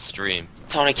watching the stream.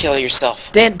 Tony, kill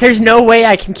yourself. Dan, there's no way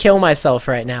I can kill myself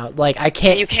right now. Like, I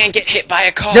can't... You can't get hit by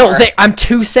a car. No, I'm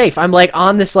too safe. I'm, like,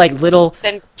 on this, like, little...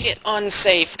 Then get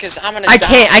unsafe, because I'm gonna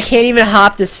die. I can't even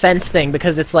hop this fence thing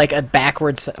because it's, like, a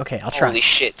backwards... Okay, I'll try. Holy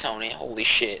shit, Tony. Holy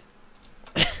shit.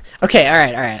 Okay,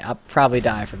 alright. I'll probably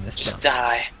die from this Just jump.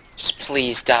 die. Just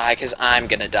please die, because I'm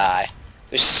gonna die.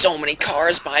 There's so many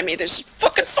cars by me. There's a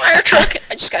fucking fire truck.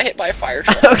 I just got hit by a fire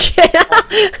truck. Okay.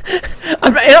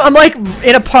 I'm like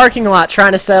in a parking lot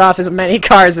trying to set off as many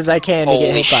cars as I can to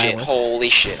get hit by one. Holy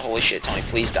shit, holy shit, Tony,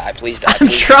 please die, please die, I'm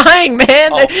please trying,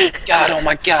 man. oh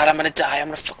my god, I'm gonna die,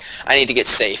 I need to get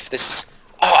safe. This is...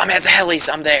 Oh, I'm at the helis,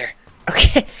 I'm there.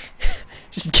 Okay.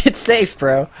 Just get safe,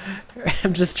 bro.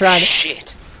 I'm just trying to...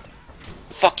 Shit.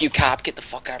 Fuck you, cop, get the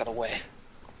fuck out of the way.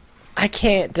 I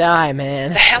can't die,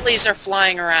 man. The helis are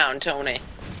flying around, Tony.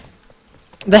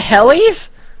 The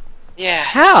helis? Yeah.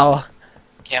 How?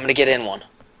 Okay, I'm gonna get in one.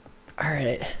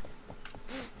 Alright.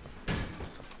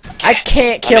 Okay, I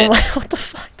can't kill in. my... What the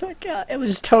fuck? Oh god, it was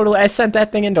just totally... I sent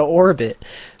that thing into orbit.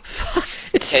 Fuck.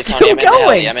 It's Okay, still Tony, I'm in the going.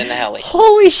 heli, I'm in the heli.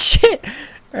 Holy shit.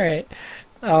 Alright.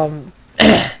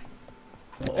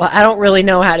 Well, I don't really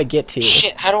know how to get to you.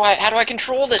 Shit, how do I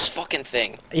control this fucking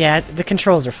thing? Yeah, the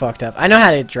controls are fucked up. I know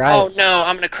how to drive. Oh no,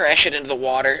 I'm gonna crash it into the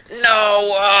water.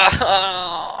 No!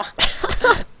 How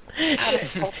the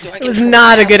fuck do I It was control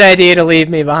not a that? good idea to leave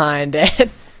me behind, Dad.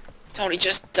 Tony,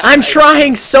 just die. I'm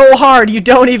trying so hard, you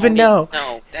don't even Tony, know.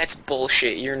 No, that's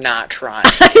bullshit. You're not trying.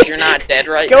 If you're not dead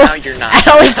right Go- now, you're not.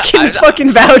 Alex can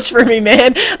fucking vouch for me,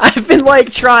 man. I've been,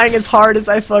 like, trying as hard as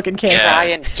I fucking can. Try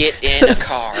and get in a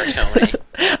car, Tony.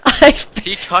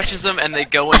 He touches them and they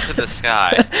go into the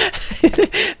sky.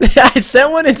 I sent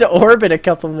one into orbit a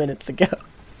couple minutes ago.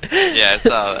 Yeah, I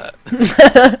saw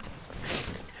that.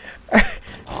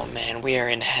 Oh man, we are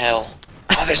in hell.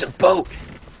 Oh, there's a boat.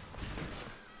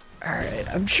 Alright,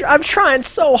 I'm trying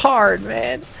so hard,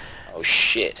 man. Oh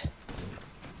shit.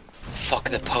 Fuck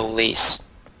the police.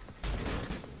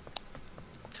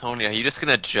 Tony, are you just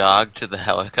gonna jog to the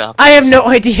helicopter? I have no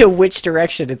idea which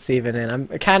direction it's even in. I'm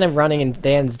kind of running in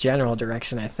Dan's general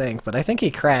direction, I think, but I think he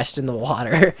crashed in the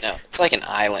water. No, it's like an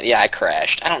island. Yeah, I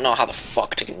crashed. I don't know how the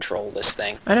fuck to control this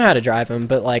thing. I know how to drive him,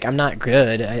 but like I'm not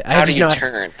good. How do you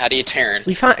turn? How do you turn?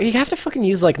 You have to fucking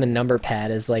use like the number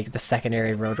pad as like the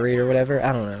secondary rotary or whatever.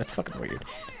 I don't know. It's fucking weird.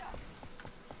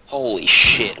 Holy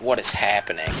shit, what is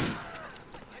happening?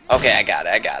 Okay, I got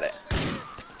it.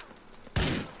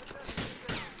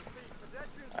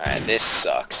 Alright, this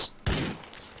sucks.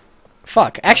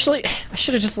 Fuck. Actually, I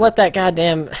should have just let that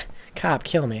goddamn cop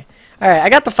kill me. Alright, I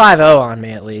got the 5-0 on me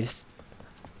at least.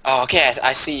 Oh, okay,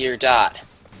 I see your dot.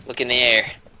 Look in the air.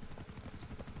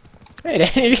 Hey,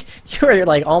 Danny, you are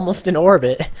like almost in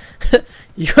orbit.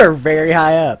 You are very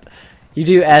high up. You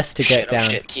do S to get down. Oh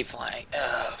shit, keep flying.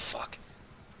 Fuck.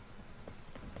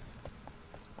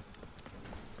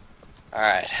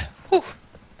 Alright. Whew.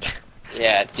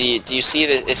 Yeah, do you see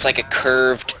that it's like a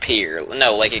curved pier?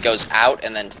 No, like it goes out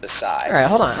and then to the side. Alright,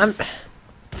 hold on.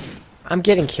 I'm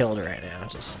getting killed right now.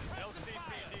 Just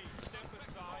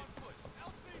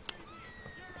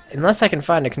unless I can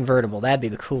find a convertible, that'd be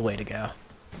the cool way to go.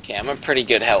 Okay, I'm a pretty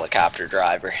good helicopter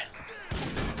driver.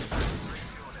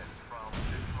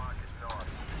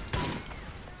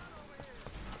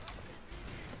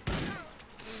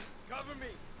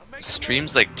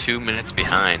 Stream's like 2 minutes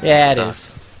behind. Yeah, it So-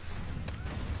 is.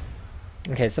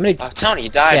 Okay, somebody. Oh, Tony, you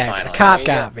died Yeah, finally. a cop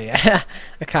There you got me.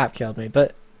 A cop killed me,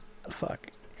 but fuck.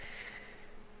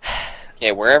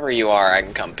 Okay, wherever you are, I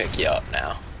can come pick you up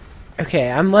now.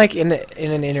 Okay, I'm like in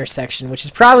an intersection, which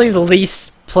is probably the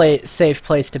least safe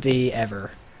place to be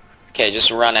ever. Okay,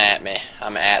 just run at me.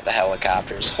 I'm at the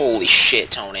helicopters. Holy shit,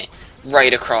 Tony.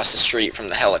 Right across the street from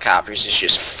the helicopters is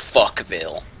just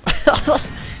Fuckville.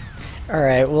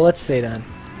 Alright, well, let's see then.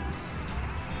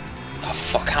 Oh,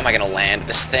 fuck. How am I gonna land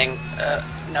this thing?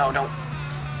 No, don't.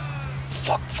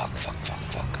 Fuck.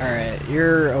 Alright,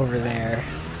 you're over there.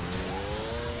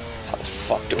 How the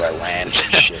fuck do I land this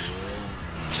shit?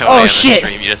 Tony, Oh, on the shit!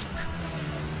 stream, you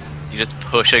just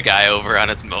push a guy over on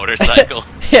his motorcycle.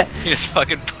 Yeah. You just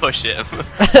fucking push him.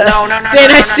 No.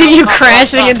 Dan, I see you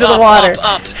crashing into the water.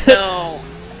 Up. No.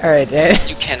 Alright, Dan.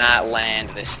 You cannot land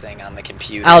this thing on the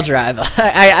computer. I'll drive.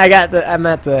 I'm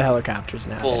at the helicopters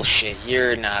now. Bullshit.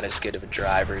 You're not as good of a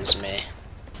driver as me.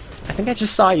 I think I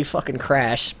just saw you fucking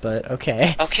crash, but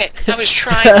okay. Okay, I was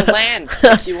trying to land,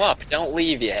 pick you up. Don't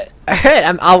leave yet. Alright,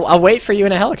 I'll wait for you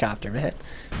in a helicopter, man.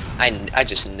 I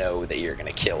just know that you're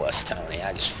gonna kill us, Tony.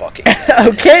 I just fucking.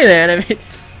 Okay, man. I mean,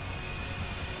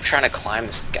 I'm trying to climb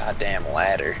this goddamn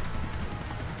ladder.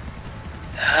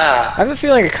 I have a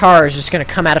feeling a car is just gonna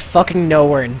come out of fucking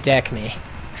nowhere and deck me.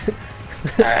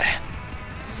 Alright.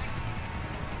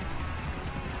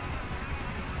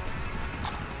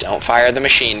 Don't fire the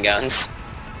machine guns.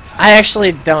 I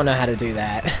actually don't know how to do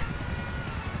that.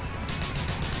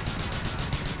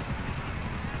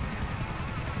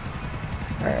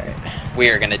 Alright. We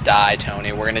are gonna die,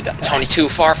 Tony. We're gonna die. Tony, too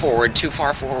far forward. Too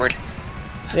far forward.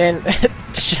 Dan,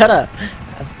 shut up.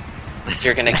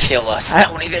 You're gonna kill us,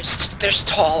 Tony. There's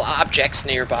tall objects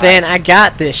nearby. Dan, I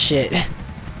got this shit.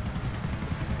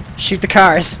 Shoot the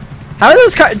cars. How are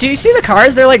those cars? Do you see the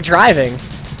cars? They're like driving.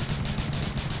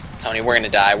 Tony, we're gonna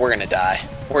die. We're gonna die.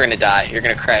 We're gonna die. You're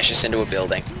gonna crash us into a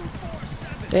building.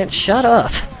 Dan, shut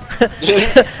up.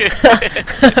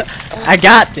 I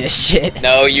got this shit.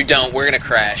 No, you don't. We're gonna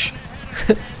crash.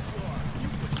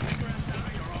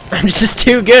 I'm just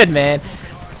too good, man.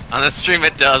 On the stream,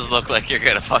 it does look like you're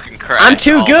gonna fucking crash. I'm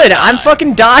too all good. the I'm time.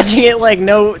 fucking dodging it like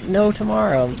no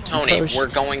tomorrow. Tony, we're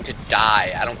going to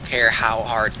die. I don't care how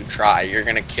hard you try. You're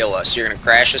gonna kill us. You're gonna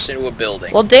crash us into a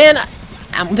building. Well, Dan,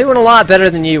 I'm doing a lot better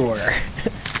than you were.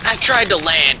 I tried to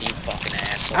land, you fucking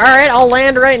asshole. Alright, I'll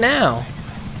land right now.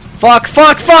 Fuck.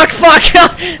 Fuck.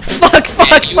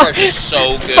 Man, you are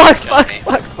so good, Tony.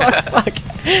 Fuck.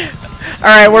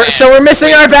 Alright, we're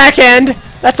missing our back end.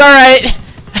 That's alright.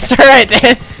 That's alright,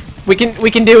 Dan. We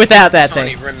can do without that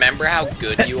Tony, thing. remember how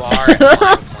good you are at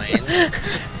flying planes?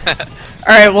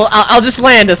 Alright, well, I'll just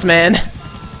land us, man.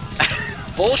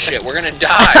 Bullshit, we're gonna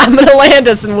die. I'm gonna land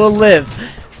us and we'll live.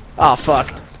 Oh,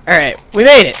 fuck. Alright, we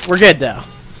made it. We're good, though.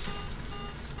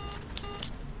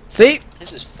 See?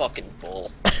 This is fucking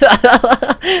bull.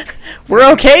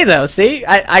 We're okay, though, see?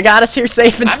 I got us here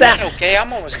safe and I'm sound. not okay,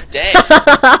 I'm almost dead.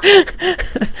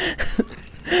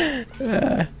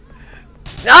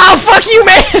 Oh, fuck you,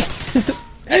 man!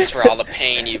 That's for all the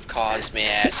pain you've caused me,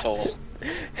 asshole.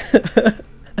 I'm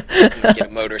gonna get a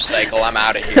motorcycle, I'm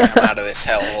out of here. I'm out of this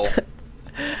hellhole.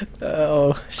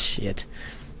 Oh, shit.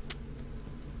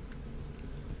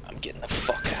 I'm getting the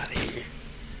fuck out of here.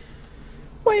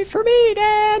 Wait for me,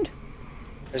 Dad!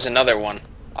 There's another one.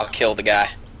 I'll kill the guy.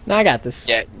 No, I got this.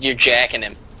 Yeah, you're jacking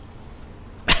him.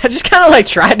 I just kind of like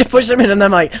tried to push him in, and then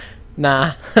I'm like,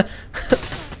 nah.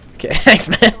 Okay, thanks,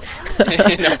 man.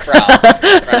 No problem.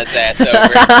 Run his ass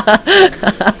over.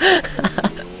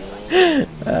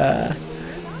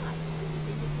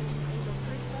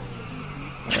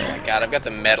 Oh my god, I've got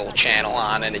the metal channel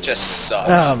on and it just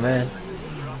sucks. Oh, man.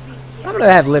 I'm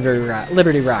gonna have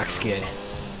Liberty Rock skid.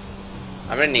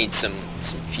 I'm gonna need some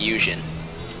fusion.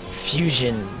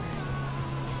 Fusion.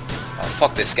 Oh,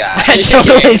 fuck this guy. I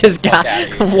totally just Fuck got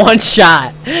outta here. one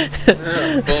shot.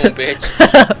 Boom,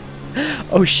 bitch.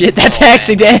 Oh shit, that Oh,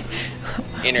 taxi, man.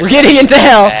 Dan. We're getting into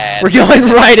hell. Bad. We're going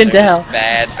right into hell.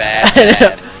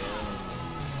 Bad.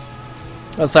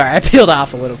 Oh, sorry, I peeled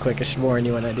off a little quick. I should warn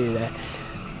you when I do that.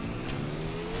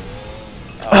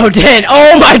 Oh, Dan.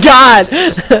 Oh, my God.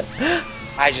 Jesus.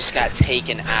 I just got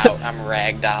taken out. I'm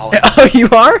ragdolling. Oh, you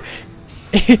are?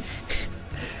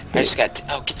 I just got...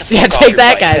 oh, get the fuck Yeah, off take your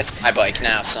that, bike. guys. That's my bike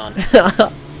now, son.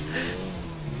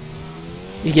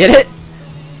 You get it?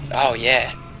 Oh,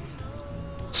 yeah.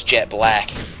 It's jet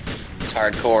black. It's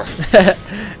hardcore.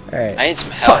 Alright. I need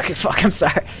some help. Fuck, I'm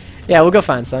sorry. Yeah, we'll go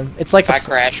find some. It's like... If I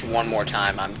crash one more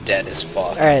time, I'm dead as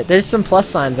fuck. Alright, there's some plus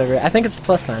signs over here. I think it's the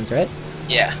plus signs, right?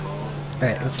 Yeah.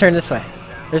 Alright, let's turn this way.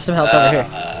 There's some health over here.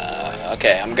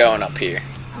 Okay, I'm going up here.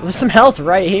 There's some health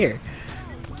right here.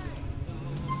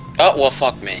 Oh, well,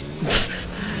 fuck me.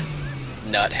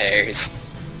 Nut hairs.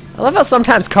 I love how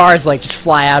sometimes cars like just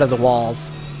fly out of the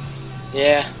walls.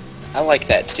 Yeah, I like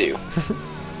that too.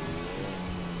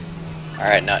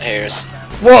 Alright, nut hairs.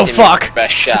 Whoa, Give me fuck! your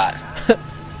best shot.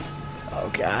 Oh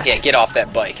god. Yeah, get off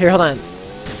that bike. Here, hold on.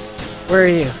 Where are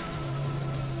you?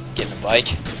 Get in the bike.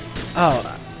 Oh,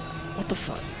 what the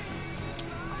fuck?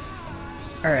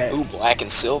 Alright. Ooh, black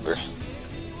and silver.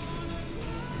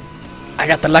 I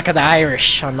got the luck of the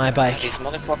Irish on my bike. These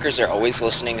motherfuckers are always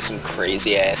listening to some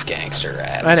crazy ass gangster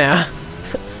rap. I know.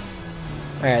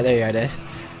 Alright, there you are, dude.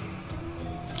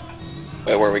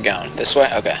 Wait, where are we going? This way?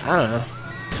 Okay. I don't know.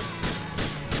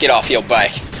 Get off your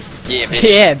bike. Yeah, bitch.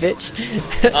 Yeah,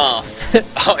 bitch. Oh,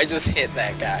 I just hit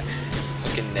that guy.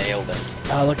 Fucking nailed him.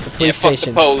 Oh, look at the police Yeah,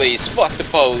 station. fuck the police. Fuck the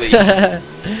police.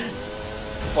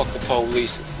 Fuck the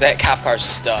police. That cop car's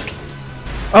stuck.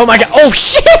 Oh my god. Oh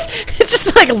shit! It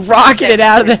just like rocketed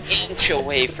out of the... An inch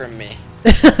away from me.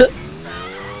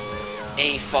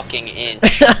 A fucking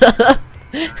inch.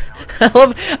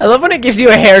 I love when it gives you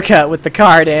a haircut with the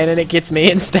car, Dan, and it gets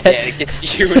me instead. Yeah, it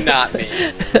gets you, not me.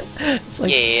 It's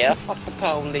like Yeah, fuck the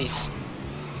police.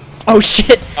 Oh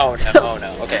shit! Oh no, oh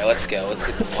no. Okay, let's go. Let's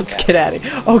get the fuck Let's out. get out of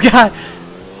here. Oh god!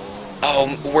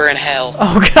 Oh, we're in hell.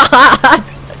 Oh god!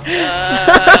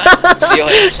 See you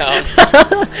later, Tone.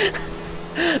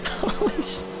 Holy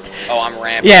shit. Oh, I'm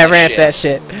ramping. Yeah, this ramp shit. that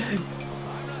shit.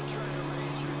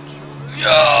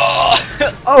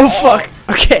 Oh, Oh fuck!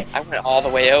 Okay, I went all the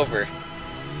way over.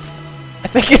 I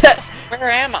think that... Where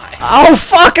am I? Oh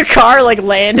fuck! A car like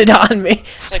landed on me.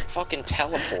 It's like fucking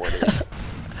teleported.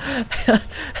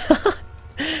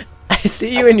 I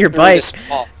see you in your Through bike. this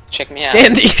wall. Check me out.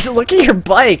 Dan, look at your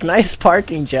bike. Nice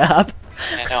parking job.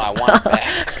 I know, I want it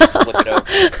back. Flip it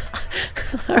over.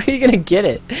 How are you gonna get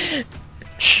it?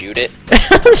 Shoot it.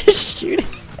 Just shoot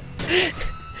it.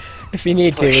 If you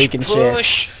need to, we can share.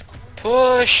 Push.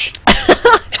 Push.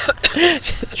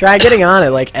 Try getting on it,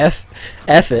 like F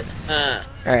it.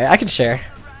 Alright, I can share.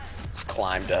 Just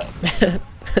climbed up.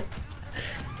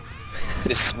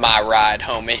 This is my ride,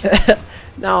 homie.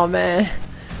 No, man.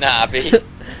 Nah, B.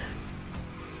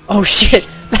 Oh shit,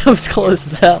 that was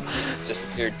close as hell. Just,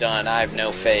 you're done. I have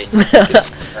no faith. Get this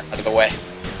car out of the way.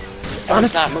 It's Oh, on it's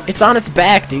its, not moving. it's on its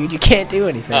back, dude. You can't do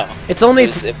anything. Oh. It's only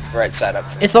It's right side up.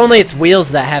 it's only its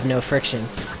wheels that have no friction.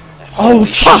 Holy Oh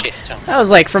fuck! shit, Tony. That was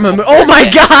like from a. Oh, Oh my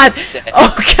dead. god! Dead.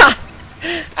 Oh god!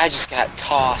 I just got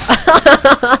tossed.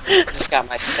 I just got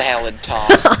my salad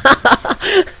tossed.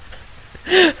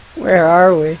 Where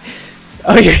are we?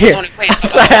 Oh, you're here. Tony, wait. I'm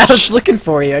sorry, I was looking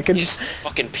for you. I You couldn't. just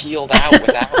fucking peeled out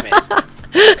without me.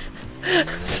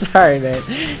 Sorry, man.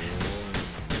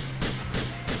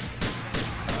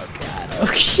 Oh god.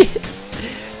 Oh shit.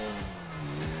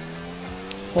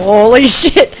 Holy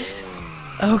shit.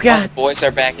 Oh Oh, god. the boys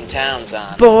are back in town,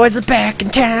 Zon. Boys are back in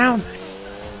town.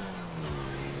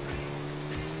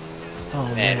 Oh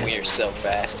Man, man. we are so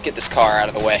fast. Get this car out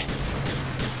of the way.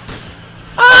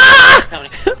 Ah! Tony,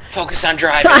 focus on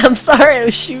driving. I'm sorry, I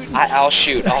was shooting. I'll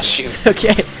shoot. I'll shoot.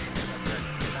 Okay.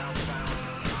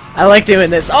 I like doing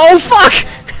this. Oh fuck!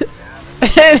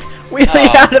 And wheeling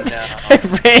Oh, out of no.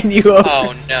 I ran you over.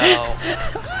 Oh no.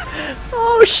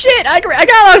 Oh shit! I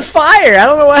got on fire. I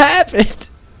don't know what happened.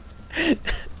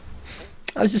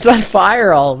 I was just on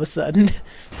fire all of a sudden.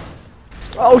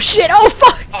 Oh shit! Oh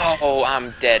fuck! Oh,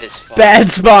 I'm dead as fuck. Bad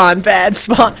spawn. Bad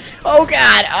spawn. Oh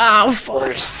god! Oh fuck!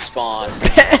 Worst spawn.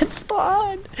 Bad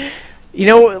spawn. You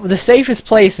know the safest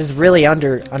place is really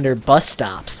under bus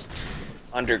stops.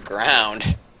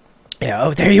 Underground. Yeah.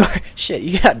 Oh, there you are. Shit!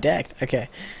 You got decked. Okay.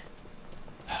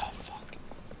 Oh fuck.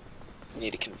 We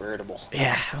need a convertible.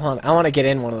 Yeah. I want to get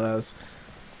in one of those.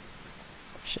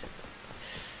 Shit.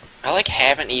 I like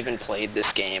haven't even played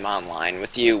this game online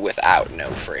with you without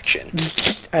no friction.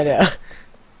 I know.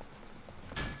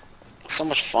 It's so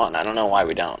much fun. I don't know why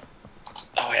we don't.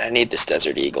 Oh wait, I need this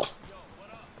Desert Eagle.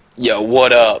 Yo,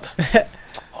 what up?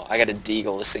 Oh, I got a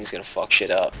deagle. This thing's gonna fuck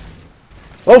shit up.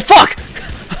 Oh fuck!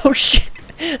 Oh shit!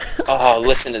 Oh,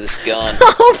 listen to this gun.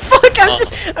 Oh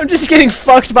fuck! I'm just getting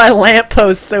fucked by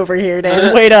lampposts over here,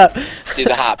 Dan. Wait up. Let's do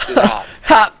the hop. Do the hop.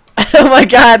 Hop! Oh my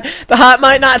god, the hop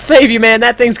might not save you, man.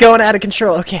 That thing's going out of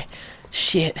control. Okay.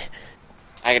 Shit.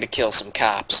 I gotta kill some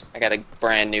cops. I got a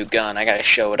brand new gun. I gotta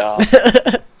show it off.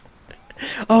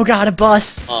 Oh god, a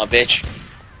bus. Oh, bitch.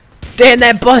 Dan,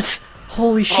 that bus.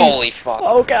 Holy shit. Holy fuck.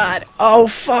 Oh god. Oh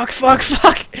fuck, fuck,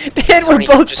 fuck. Dan, Tony, we're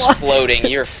you're both just floating.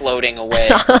 You're floating away.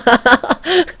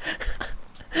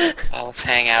 Oh, let's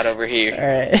hang out over here.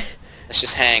 Alright. Let's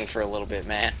just hang for a little bit,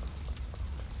 man.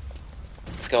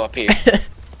 Let's go up here.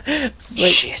 It's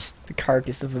like Shit. the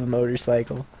carcass of a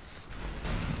motorcycle.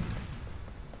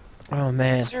 Oh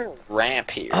man. Is there a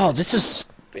ramp here? Oh, this is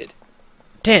stupid.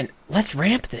 Dan, let's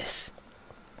ramp this.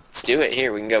 Let's do it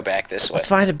here. We can go back this way. Let's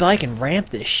find a bike and ramp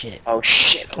this shit. Oh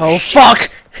shit. Oh shit.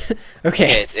 fuck!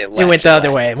 Okay, It it left, went the it other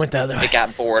left. way. It went the other way. It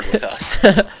got bored with us.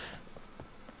 Get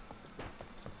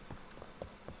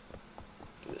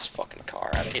this fucking car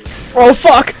out of here. Oh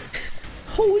fuck!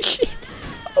 Holy shit!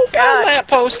 Oh god!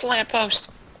 Lamppost, lamppost.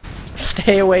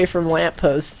 Stay away from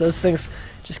lampposts. Those things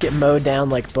just get mowed down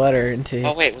like butter into.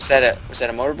 Oh wait, was that a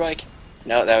motorbike?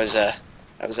 No, that was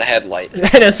a headlight.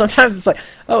 I know. Sometimes it's like,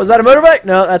 oh, is that a motorbike?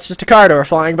 No, that's just a car door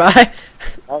flying by.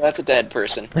 Oh, that's a dead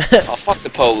person. Oh, fuck the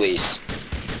police.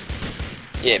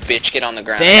 Yeah, bitch, get on the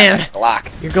ground. Damn. I got my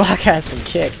Glock. Your Glock has some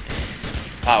kick.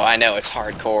 Oh, I know, it's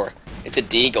hardcore. It's a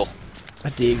deagle. A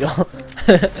deagle.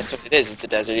 That's what it is. It's a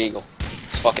desert eagle.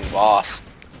 It's fucking boss.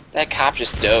 That cop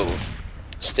just dove.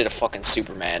 Just did a fucking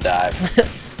Superman dive.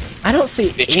 I don't see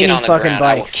Bitch, any get on the fucking ground.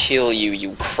 I will bikes. kill you,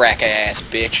 you crack ass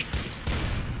bitch.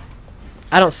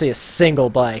 I don't see a single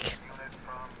bike.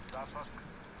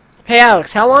 Hey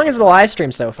Alex, how long is the live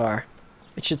stream so far?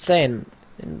 It should say in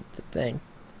the thing.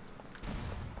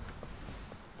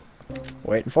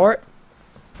 Waiting for it.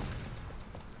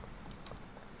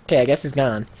 Okay, I guess he's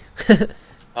gone.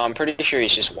 I'm pretty sure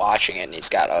he's just watching it and he's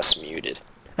got us muted.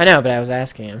 I know, but I was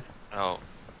asking him. Oh.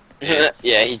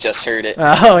 Yeah, he just heard it.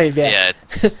 Oh, yeah. Yeah,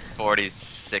 it's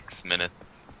 46 minutes.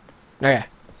 Okay.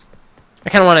 I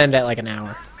kind of want to end at like an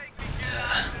hour.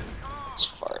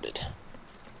 Just farted.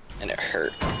 And it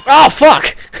hurt. Oh,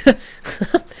 fuck!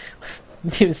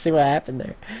 Didn't even see what happened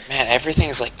there. Man,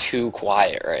 everything's like too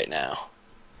quiet right now.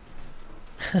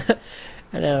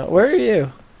 I know. Where are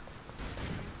you?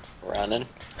 Running.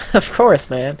 Of course,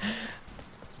 man.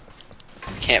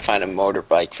 Can't find a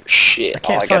motorbike for shit. I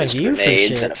can't All I got find is you for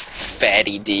grenades shit. and a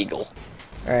fatty deagle.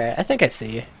 Alright, I think I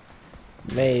see you.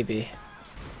 Maybe.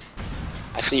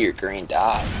 I see your green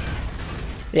dot.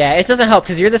 Yeah, it doesn't help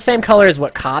because you're the same color as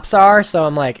what cops are, so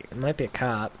I'm like, it might be a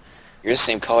cop. You're the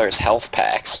same color as health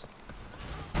packs.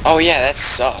 Oh yeah, that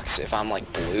sucks if I'm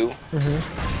like blue.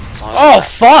 Mm-hmm. As long as Oh, I'm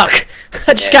fuck!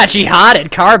 I just got you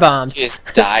jihaded, car bombed. You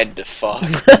just died to fuck.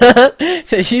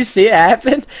 Did you see it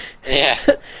happen? Yeah.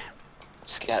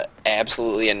 Just got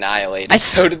absolutely annihilated.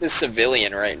 So did the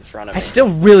civilian right in front of I me. still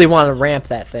really want to ramp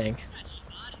that thing.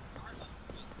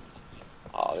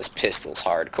 Oh, this pistol's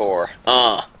hardcore.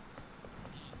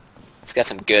 It's got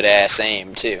some good ass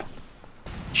aim too.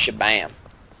 Shabam.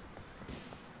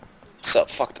 What's up?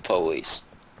 Fuck the police.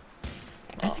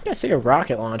 I think I see a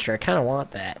rocket launcher. I kind of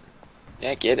want that.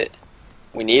 Yeah, get it.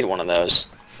 We need one of those.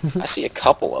 I see a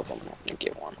couple of them. Let me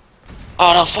get one.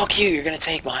 Oh no, fuck you! You're gonna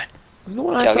take mine. This is the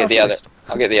one I Okay, I'll saw get the other. first.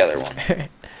 I'll get the other one.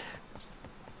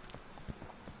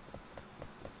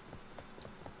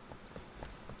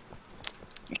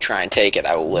 You try and take it,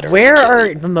 I will literally. Where kill are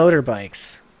you. the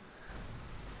motorbikes?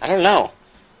 I don't know.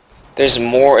 There's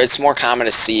more. It's more common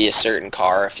to see a certain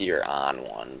car if you're on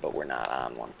one, but we're not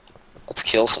on one. Let's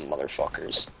kill some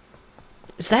motherfuckers.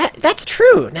 That's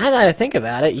true? Now that I think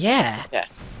about it, yeah. Yeah,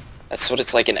 that's what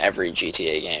it's like in every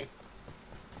GTA game.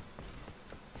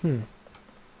 Hmm.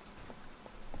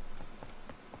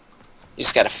 You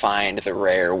just gotta find the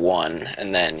rare one,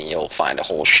 and then you'll find a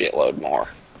whole shitload more.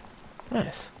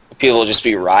 Nice. People will just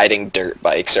be riding dirt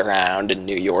bikes around in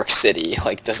New York City.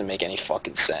 Like, it doesn't make any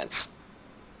fucking sense.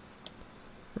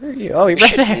 Where are you? Oh, you're We right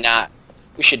should there. not.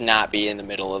 We should not be in the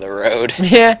middle of the road.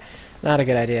 Yeah, not a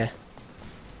good idea.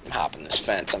 I'm hopping this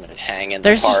fence. I'm gonna hang in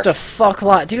There's the park. just a fuck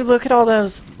lot. Dude, look at all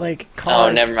those, like, cars.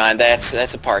 Oh, never mind. That's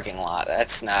a parking lot.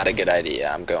 That's not a good idea.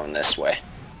 I'm going this way.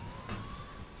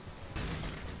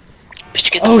 Bitch,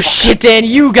 get the Oh fuck shit, Dan,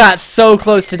 you got so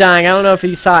close to dying. I don't know if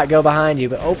you saw it go behind you,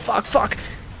 but oh fuck, fuck.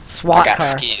 SWAT I got car.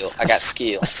 skill. I got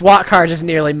skill. A SWAT car just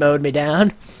nearly mowed me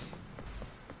down.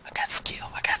 I got skill.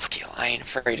 I got skill. I ain't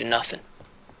afraid of nothing.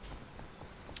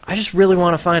 I just really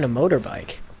want to find a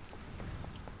motorbike.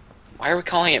 Why are we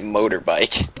calling it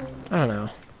motorbike? I don't know.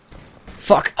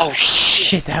 Fuck. Oh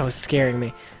shit! Shit, that was scaring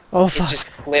me. Oh It fuck.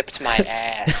 just clipped my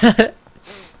ass.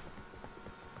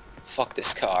 Fuck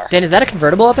this car. Dan, is that a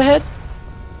convertible up ahead?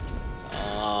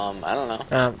 I don't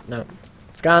know. No.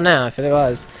 It's gone now, if it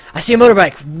was. I see a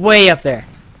motorbike way up there.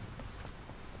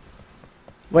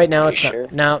 Wait, no, Are it's you not. sure?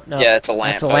 No. Yeah, it's a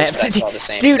That's lamppost. I saw the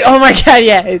same Dude, thing. oh my god,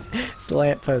 yeah. It's the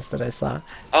lamppost that I saw.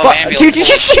 Oh, Fuck. ambulance. Dude, did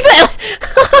you see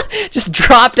that? Just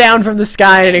dropped down from the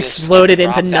sky and It just, exploded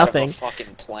like, into dropped out of a nothing.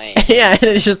 fucking plane. Yeah, and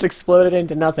it just exploded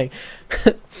into nothing.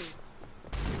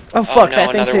 Oh fuck, Oh no, that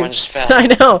thing another too. one just fell. I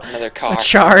know. Another car. A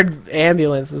charred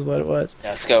ambulance is what it was. Yeah,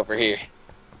 let's go over here.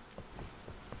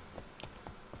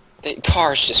 The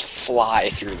cars just fly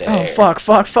through the Oh air.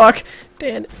 fuck.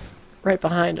 Dan. right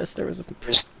behind us. There was a.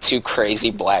 There's two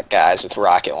crazy black guys with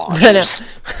rocket I know. launchers.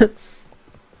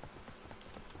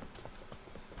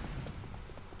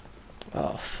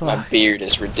 Oh My fuck! beard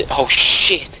is ridiculous. Oh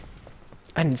shit!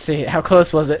 I didn't see it. How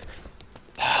close was it?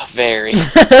 Oh, very.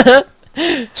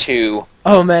 2.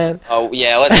 Oh man! Oh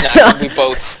yeah, let's not. We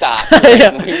both stopped.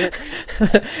 Yeah.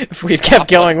 If we kept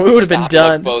going, we would have been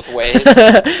done. Look both ways.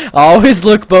 Always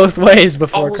look both ways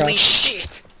before Holy crossing.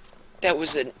 shit! That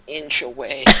was an inch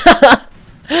away.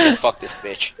 Fuck this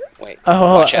bitch. Wait.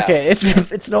 Oh, watch out. okay.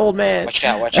 It's an old man. Watch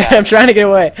out! Watch out! I'm trying to get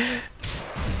away.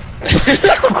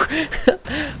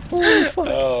 Holy fuck.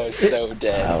 Oh, so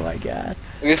dead. Oh my god.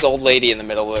 Look at this old lady in the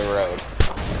middle of the road.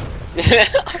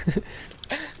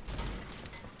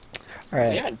 We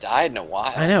Alright. haven't died in a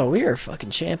while. I know, we are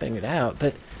fucking champing it out,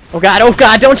 but... Oh god,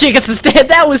 don't shake us to stand!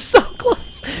 That was so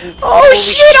close! Oh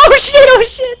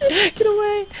shit! Get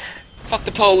away! Fuck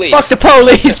the police! Fuck the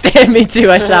police! Damn, me too,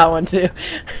 I shot one too.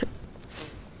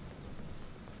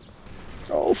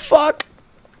 Oh fuck!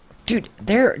 Dude,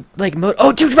 they're like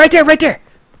oh dude, right there!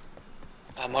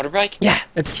 A motorbike? Yeah,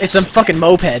 it's a fucking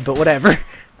moped, but whatever.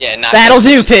 Yeah, not That'll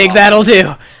do, pig, that'll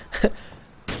do!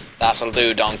 That'll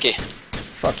do, donkey.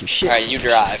 Fuck you, shit. Alright, you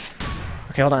drive.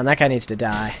 Okay, hold on, that guy needs to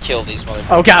die. Kill these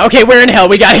motherfuckers. Oh god, okay, we're in hell,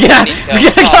 we gotta get out! We We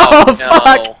gotta go!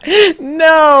 Oh, Fuck!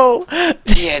 No!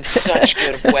 He had such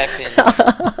good weapons.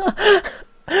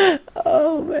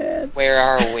 Oh man. Where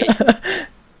are we?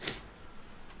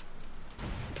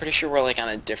 Pretty sure we're like on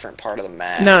a different part of the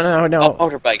map. No. Oh,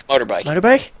 motorbike.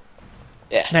 Motorbike?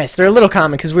 Yeah. Nice, they're a little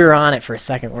common because we were on it for a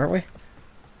second, weren't we?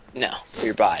 No, we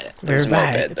were by it. We were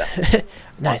by moped, it. though.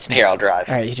 Nice. Here, I'll drive.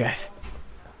 Alright, you drive.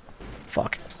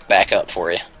 Fuck. Back up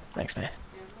for you. Thanks, man.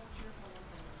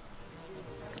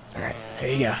 Alright, there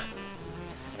you go.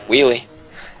 Wheelie.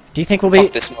 Do you think we'll be...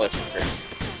 Fuck this motherfucker.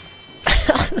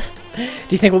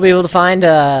 Do you think we'll be able to find,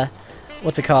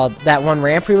 what's it called? That one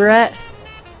ramp we were at?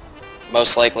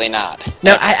 Most likely not.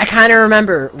 No, I kind of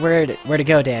remember where to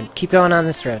go, Dan. Keep going on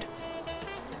this road.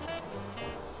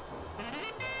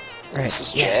 Alright, This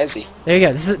is yeah. jazzy. There you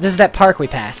go. This is that park we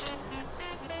passed.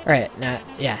 Alright, now,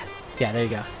 yeah, there you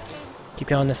go. Keep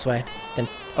going this way. Then,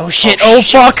 oh shit! Oh,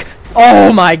 shit. fuck!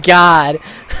 Oh my god!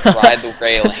 Ride the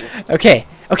railing.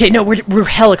 Okay, no, we're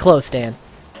hella close, Dan.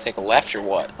 Take a left or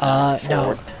what? No.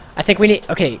 Forward. I think we need.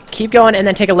 Okay, keep going and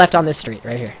then take a left on this street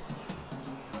right here.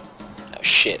 Oh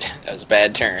shit, that was a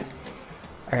bad turn.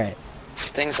 All right. This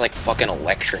thing's like fucking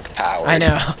electric powered. I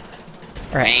know. All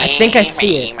right. I think I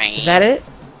see it. Is that it?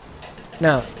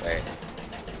 No. Wait.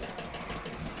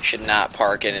 You should not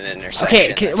park in an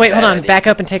intersection. Okay. That's Wait. a Hold bad on. idea. Back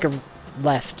up and take a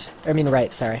left. I mean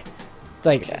right. Sorry.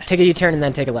 Like Okay. take a U-turn and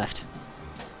then take a left.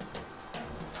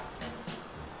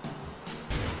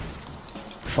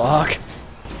 Fuck.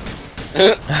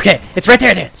 Okay. It's right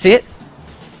there, Dan. See it?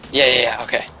 Yeah,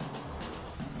 okay.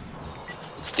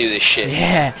 Let's do this shit.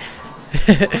 Yeah.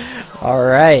 All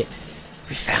right.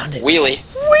 We found it. Wheelie.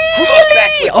 Wheelie!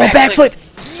 Backflip, Oh, backflip. backflip!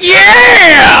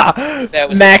 Yeah! That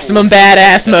was the Maximum coolest thing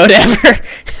badass I've mode ever ever.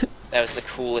 That was the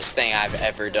coolest thing I've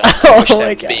ever done. Oh I wish my that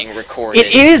was God. being recorded.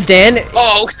 It is, Dan.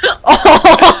 Oh!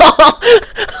 Oh!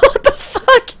 What the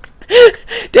fuck?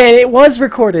 Dan, it was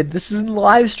recorded. This is a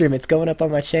live stream. It's going up on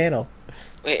my channel.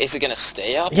 Wait, is it gonna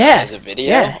stay up Yeah. as a video?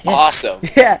 Yeah. Awesome.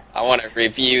 Yeah. I want to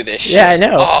review this shit. Yeah, I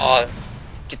know. Oh,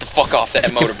 get the fuck off that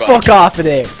Get the motorbike. fuck off of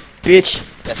there, bitch.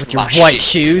 That's With your my white shit.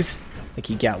 shoes. Like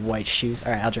you got white shoes.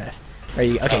 All right, I'll drive. Are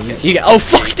you okay? Okay. You got. Oh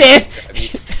fuck, Dan.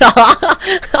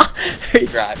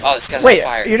 Drive. Oh, this guy's Wait, on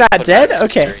fire. you're not Put dead? him in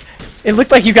Okay. misery. It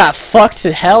looked like you got fucked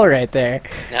to hell right there.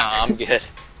 No, I'm good.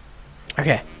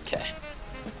 Okay. Okay.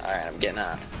 Alright, I'm getting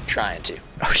on. I'm trying to.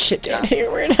 Oh shit, Dan. Yeah.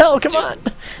 Here, we're in hell. Come do it. on.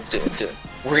 Let's do it, let's do it.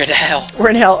 We're in hell. We're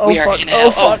in hell. Oh We are fuck. in hell.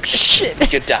 Oh fuck. Oh, Shit.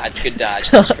 Good dodge, good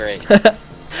dodge. That was great.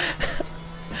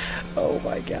 Oh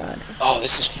my god. Oh,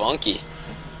 this is funky.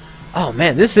 Oh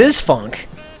man, this is funk.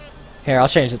 Here, I'll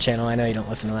change the channel. I know you don't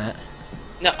listen to that.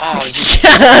 No, oh,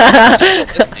 I'm still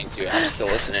listening to it. I'm still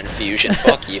listening to Fusion.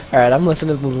 Fuck you. Alright, I'm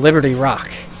listening to the Liberty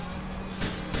Rock.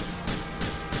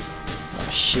 Oh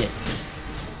shit.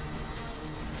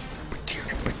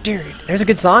 There's a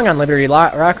good song on Liberty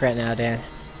Rock right now, Dan.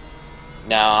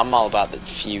 No, I'm all about the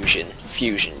fusion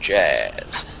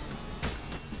jazz.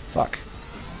 Fuck.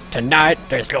 Tonight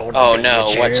there's gonna Oh be no,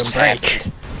 a what just jailbreak.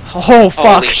 happened? Oh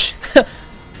fuck. Holy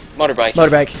Motorbike.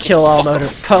 Motorbike, kill all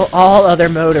all other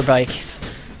motorbikes.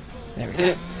 There we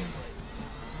go.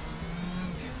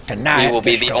 Tonight We will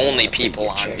be there's the gonna only be people a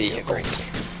on jailbreak. vehicles.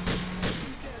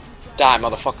 Die,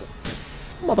 motherfucker.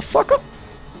 Motherfucker.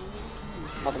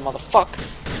 Motherfuck.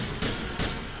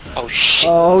 Oh shit.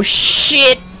 Oh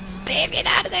shit. Damn, get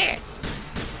out of there.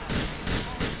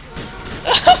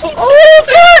 Oh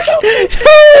fuck!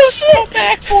 Oh shit! Come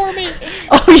back for me.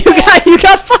 Oh, you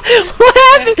got what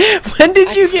happened? When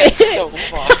did you get hit? So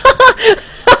fucked.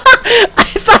 I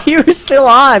thought you were still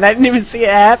on. I didn't even see it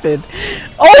happen.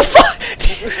 Oh fuck!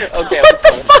 Okay, What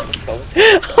the fuck? Let's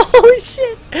go. Holy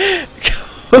shit!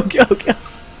 Go.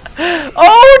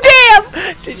 Oh damn!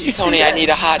 Did you see Tony, that? I need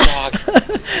a hot dog.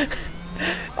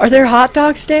 Are there hot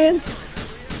dog stands?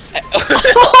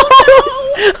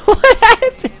 What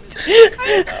happened?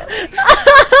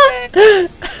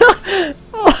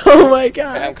 Oh my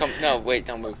god. I'm coming. No, wait,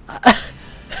 don't move.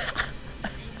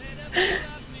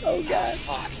 Oh god.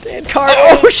 Fuck. Dan car.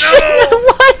 Oh shit!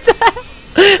 What the?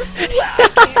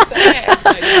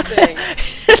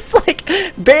 It's like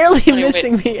barely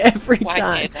missing me every Why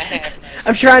time. can't I have nice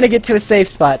I'm trying to get to a safe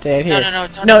spot, Dan. Here. No,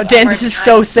 don't No, do Dan, that. this is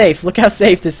so safe. Look how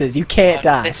safe this is. You can't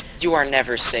die. You are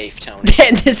never safe, Tony.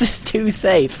 Dan, this is too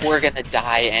safe. We're gonna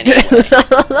die anyway.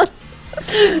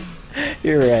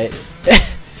 You're right.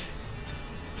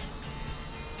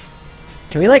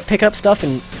 Can we like pick up stuff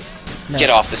and no. Get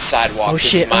off the sidewalk. Oh This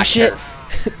shit! is my Oh shit! turf.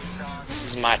 This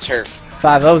is my turf.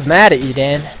 5-0's mad at you,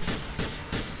 Dan.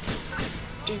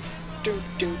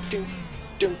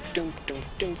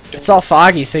 It's all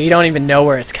foggy, so you don't even know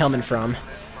where it's coming from.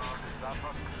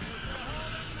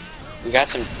 We got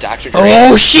some Dr. Dre.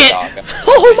 Oh shit! Dog up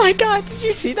Oh my god! Did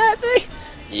you see that thing?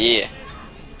 Yeah.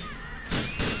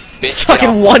 Bitch, get Fucking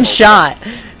off one the shot.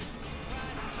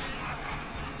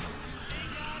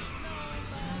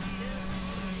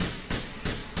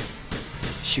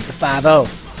 Shoot the 5-0.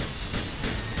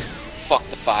 Fuck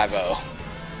the 5-0.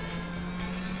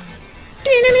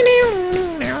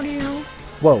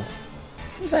 Whoa. What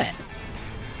was that?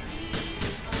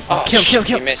 Oh, kill.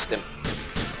 You missed him.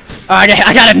 Oh, I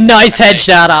got a nice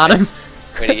headshot on him.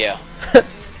 Way to go.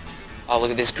 Oh,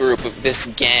 look at this group, this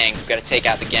gang. We've got to take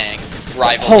out the gang.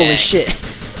 Rival Holy gang. shit.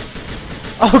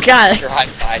 Oh god.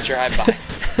 Drive by.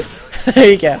 There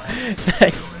you go.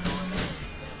 Nice.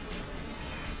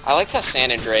 I liked how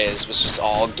San Andreas was just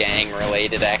all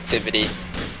gang-related activity.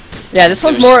 Yeah, this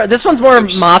one's more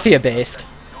mafia based.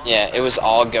 Yeah, it was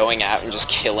all going out and just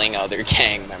killing other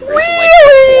gang members and like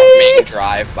performing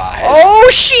drive-bys. Oh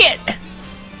shit!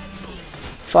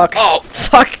 Fuck. Oh.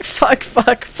 Fuck.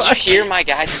 Did you hear my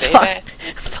guy say that?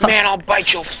 Fuck. Man, I'll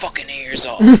bite your fucking ears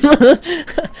off.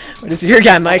 What is your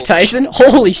guy, Mike Tyson?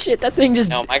 Holy shit, that thing just...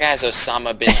 No, my guy's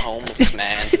Osama bin Homeless,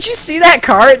 man. Did you see that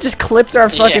car? It just clipped our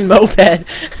fucking moped. Alright,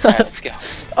 let's go.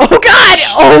 Oh god!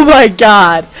 Oh my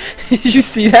god! Did you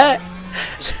see that?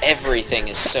 Just everything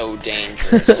is so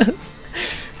dangerous.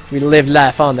 We live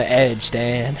life on the edge,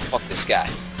 Dan. Fuck this guy.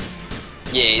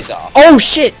 Yeah, he's off. Oh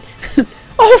shit!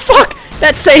 Oh fuck!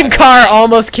 That same car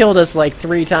almost killed us like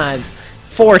 3 times.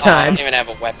 4 I times. don't even have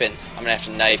a weapon. I'm gonna have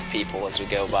to knife people as we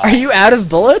go by. Are you out of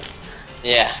bullets?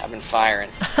 Yeah, I've been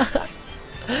firing.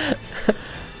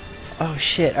 Oh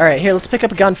shit. Alright, here, let's pick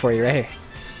up a gun for you right here.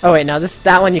 Oh wait, no,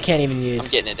 that one you can't even use.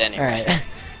 I'm getting it anyway. Alright.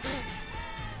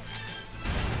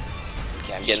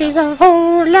 Okay, I'm getting She's a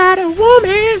whole lot of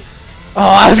woman. Oh,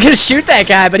 I was gonna shoot that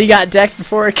guy, but he got decked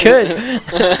before it could.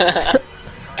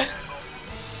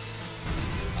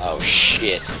 Oh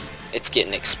shit. It's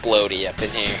getting explodey up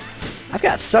in here. I've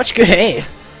got such good aim.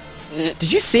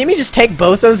 Did you see me just take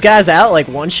both those guys out like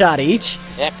 1 shot each?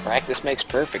 Yeah, practice makes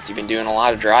perfect. You've been doing a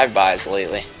lot of drive-bys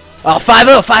lately. Oh,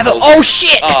 5-0, 5-0. Oh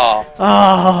shit! Oh.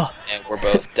 Oh. And we're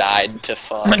both died to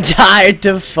fuck. I'm tired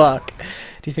to fuck.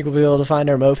 Do you think we'll be able to find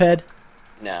our moped?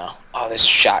 No. Oh, there's a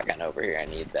shotgun over here. I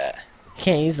need that. You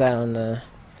can't use that on the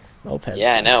moped.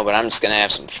 Yeah, I know, but I'm just gonna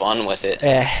have some fun with it.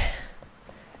 Yeah.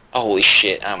 Holy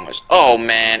shit, I almost... Oh,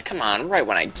 man, come on, right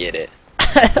when I get it.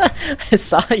 I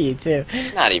saw you too.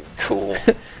 It's not even cool.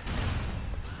 I'm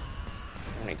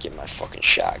gonna get my fucking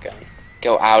shotgun.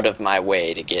 Go out of my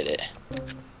way to get it.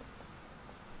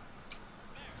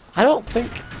 I don't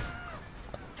think...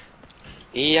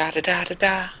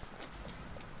 Ya-da-da-da-da.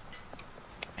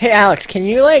 Hey Alex, can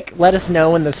you like let us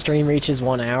know when the stream reaches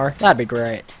 1 hour? That'd be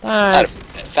great. Thanks.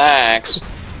 Thanks.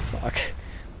 Fuck.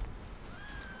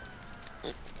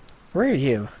 Where are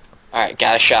you? Alright,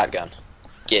 got a shotgun.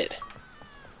 Get.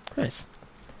 Nice.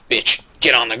 Bitch,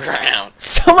 get on the ground.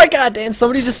 Oh my god, Dan,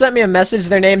 somebody just sent me a message.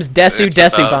 Their name's Desu It's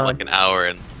Desu about, Bomb. like an hour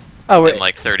and Oh, wait. in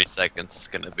like 30 seconds it's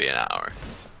gonna be an hour.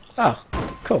 Oh,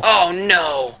 cool. Oh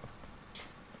no!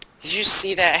 Did you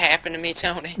see that happen to me,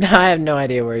 Tony? No, I have no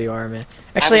idea where you are, man.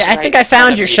 Actually, was I right think in I front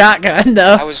found of your you. shotgun,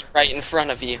 though. I was right in front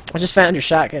of you. I just found your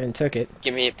shotgun and took it.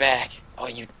 Give me it back. Oh,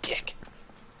 you dick.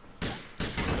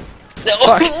 No.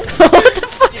 Fuck. What the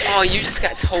fuck? Oh, you just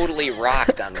got totally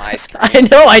rocked on my screen. I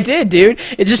know, I did, dude.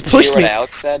 It just Did you pushed hear what me.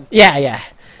 Alex said? Yeah, yeah.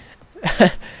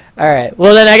 Alright,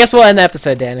 well then I guess we'll end the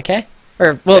episode, Dan, okay?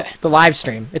 Or, well, Okay. the live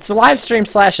stream. It's the live stream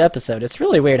 / episode. It's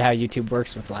really weird how YouTube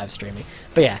works with live streaming.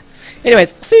 But yeah.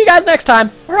 Anyways, see you guys next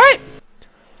time. Alright?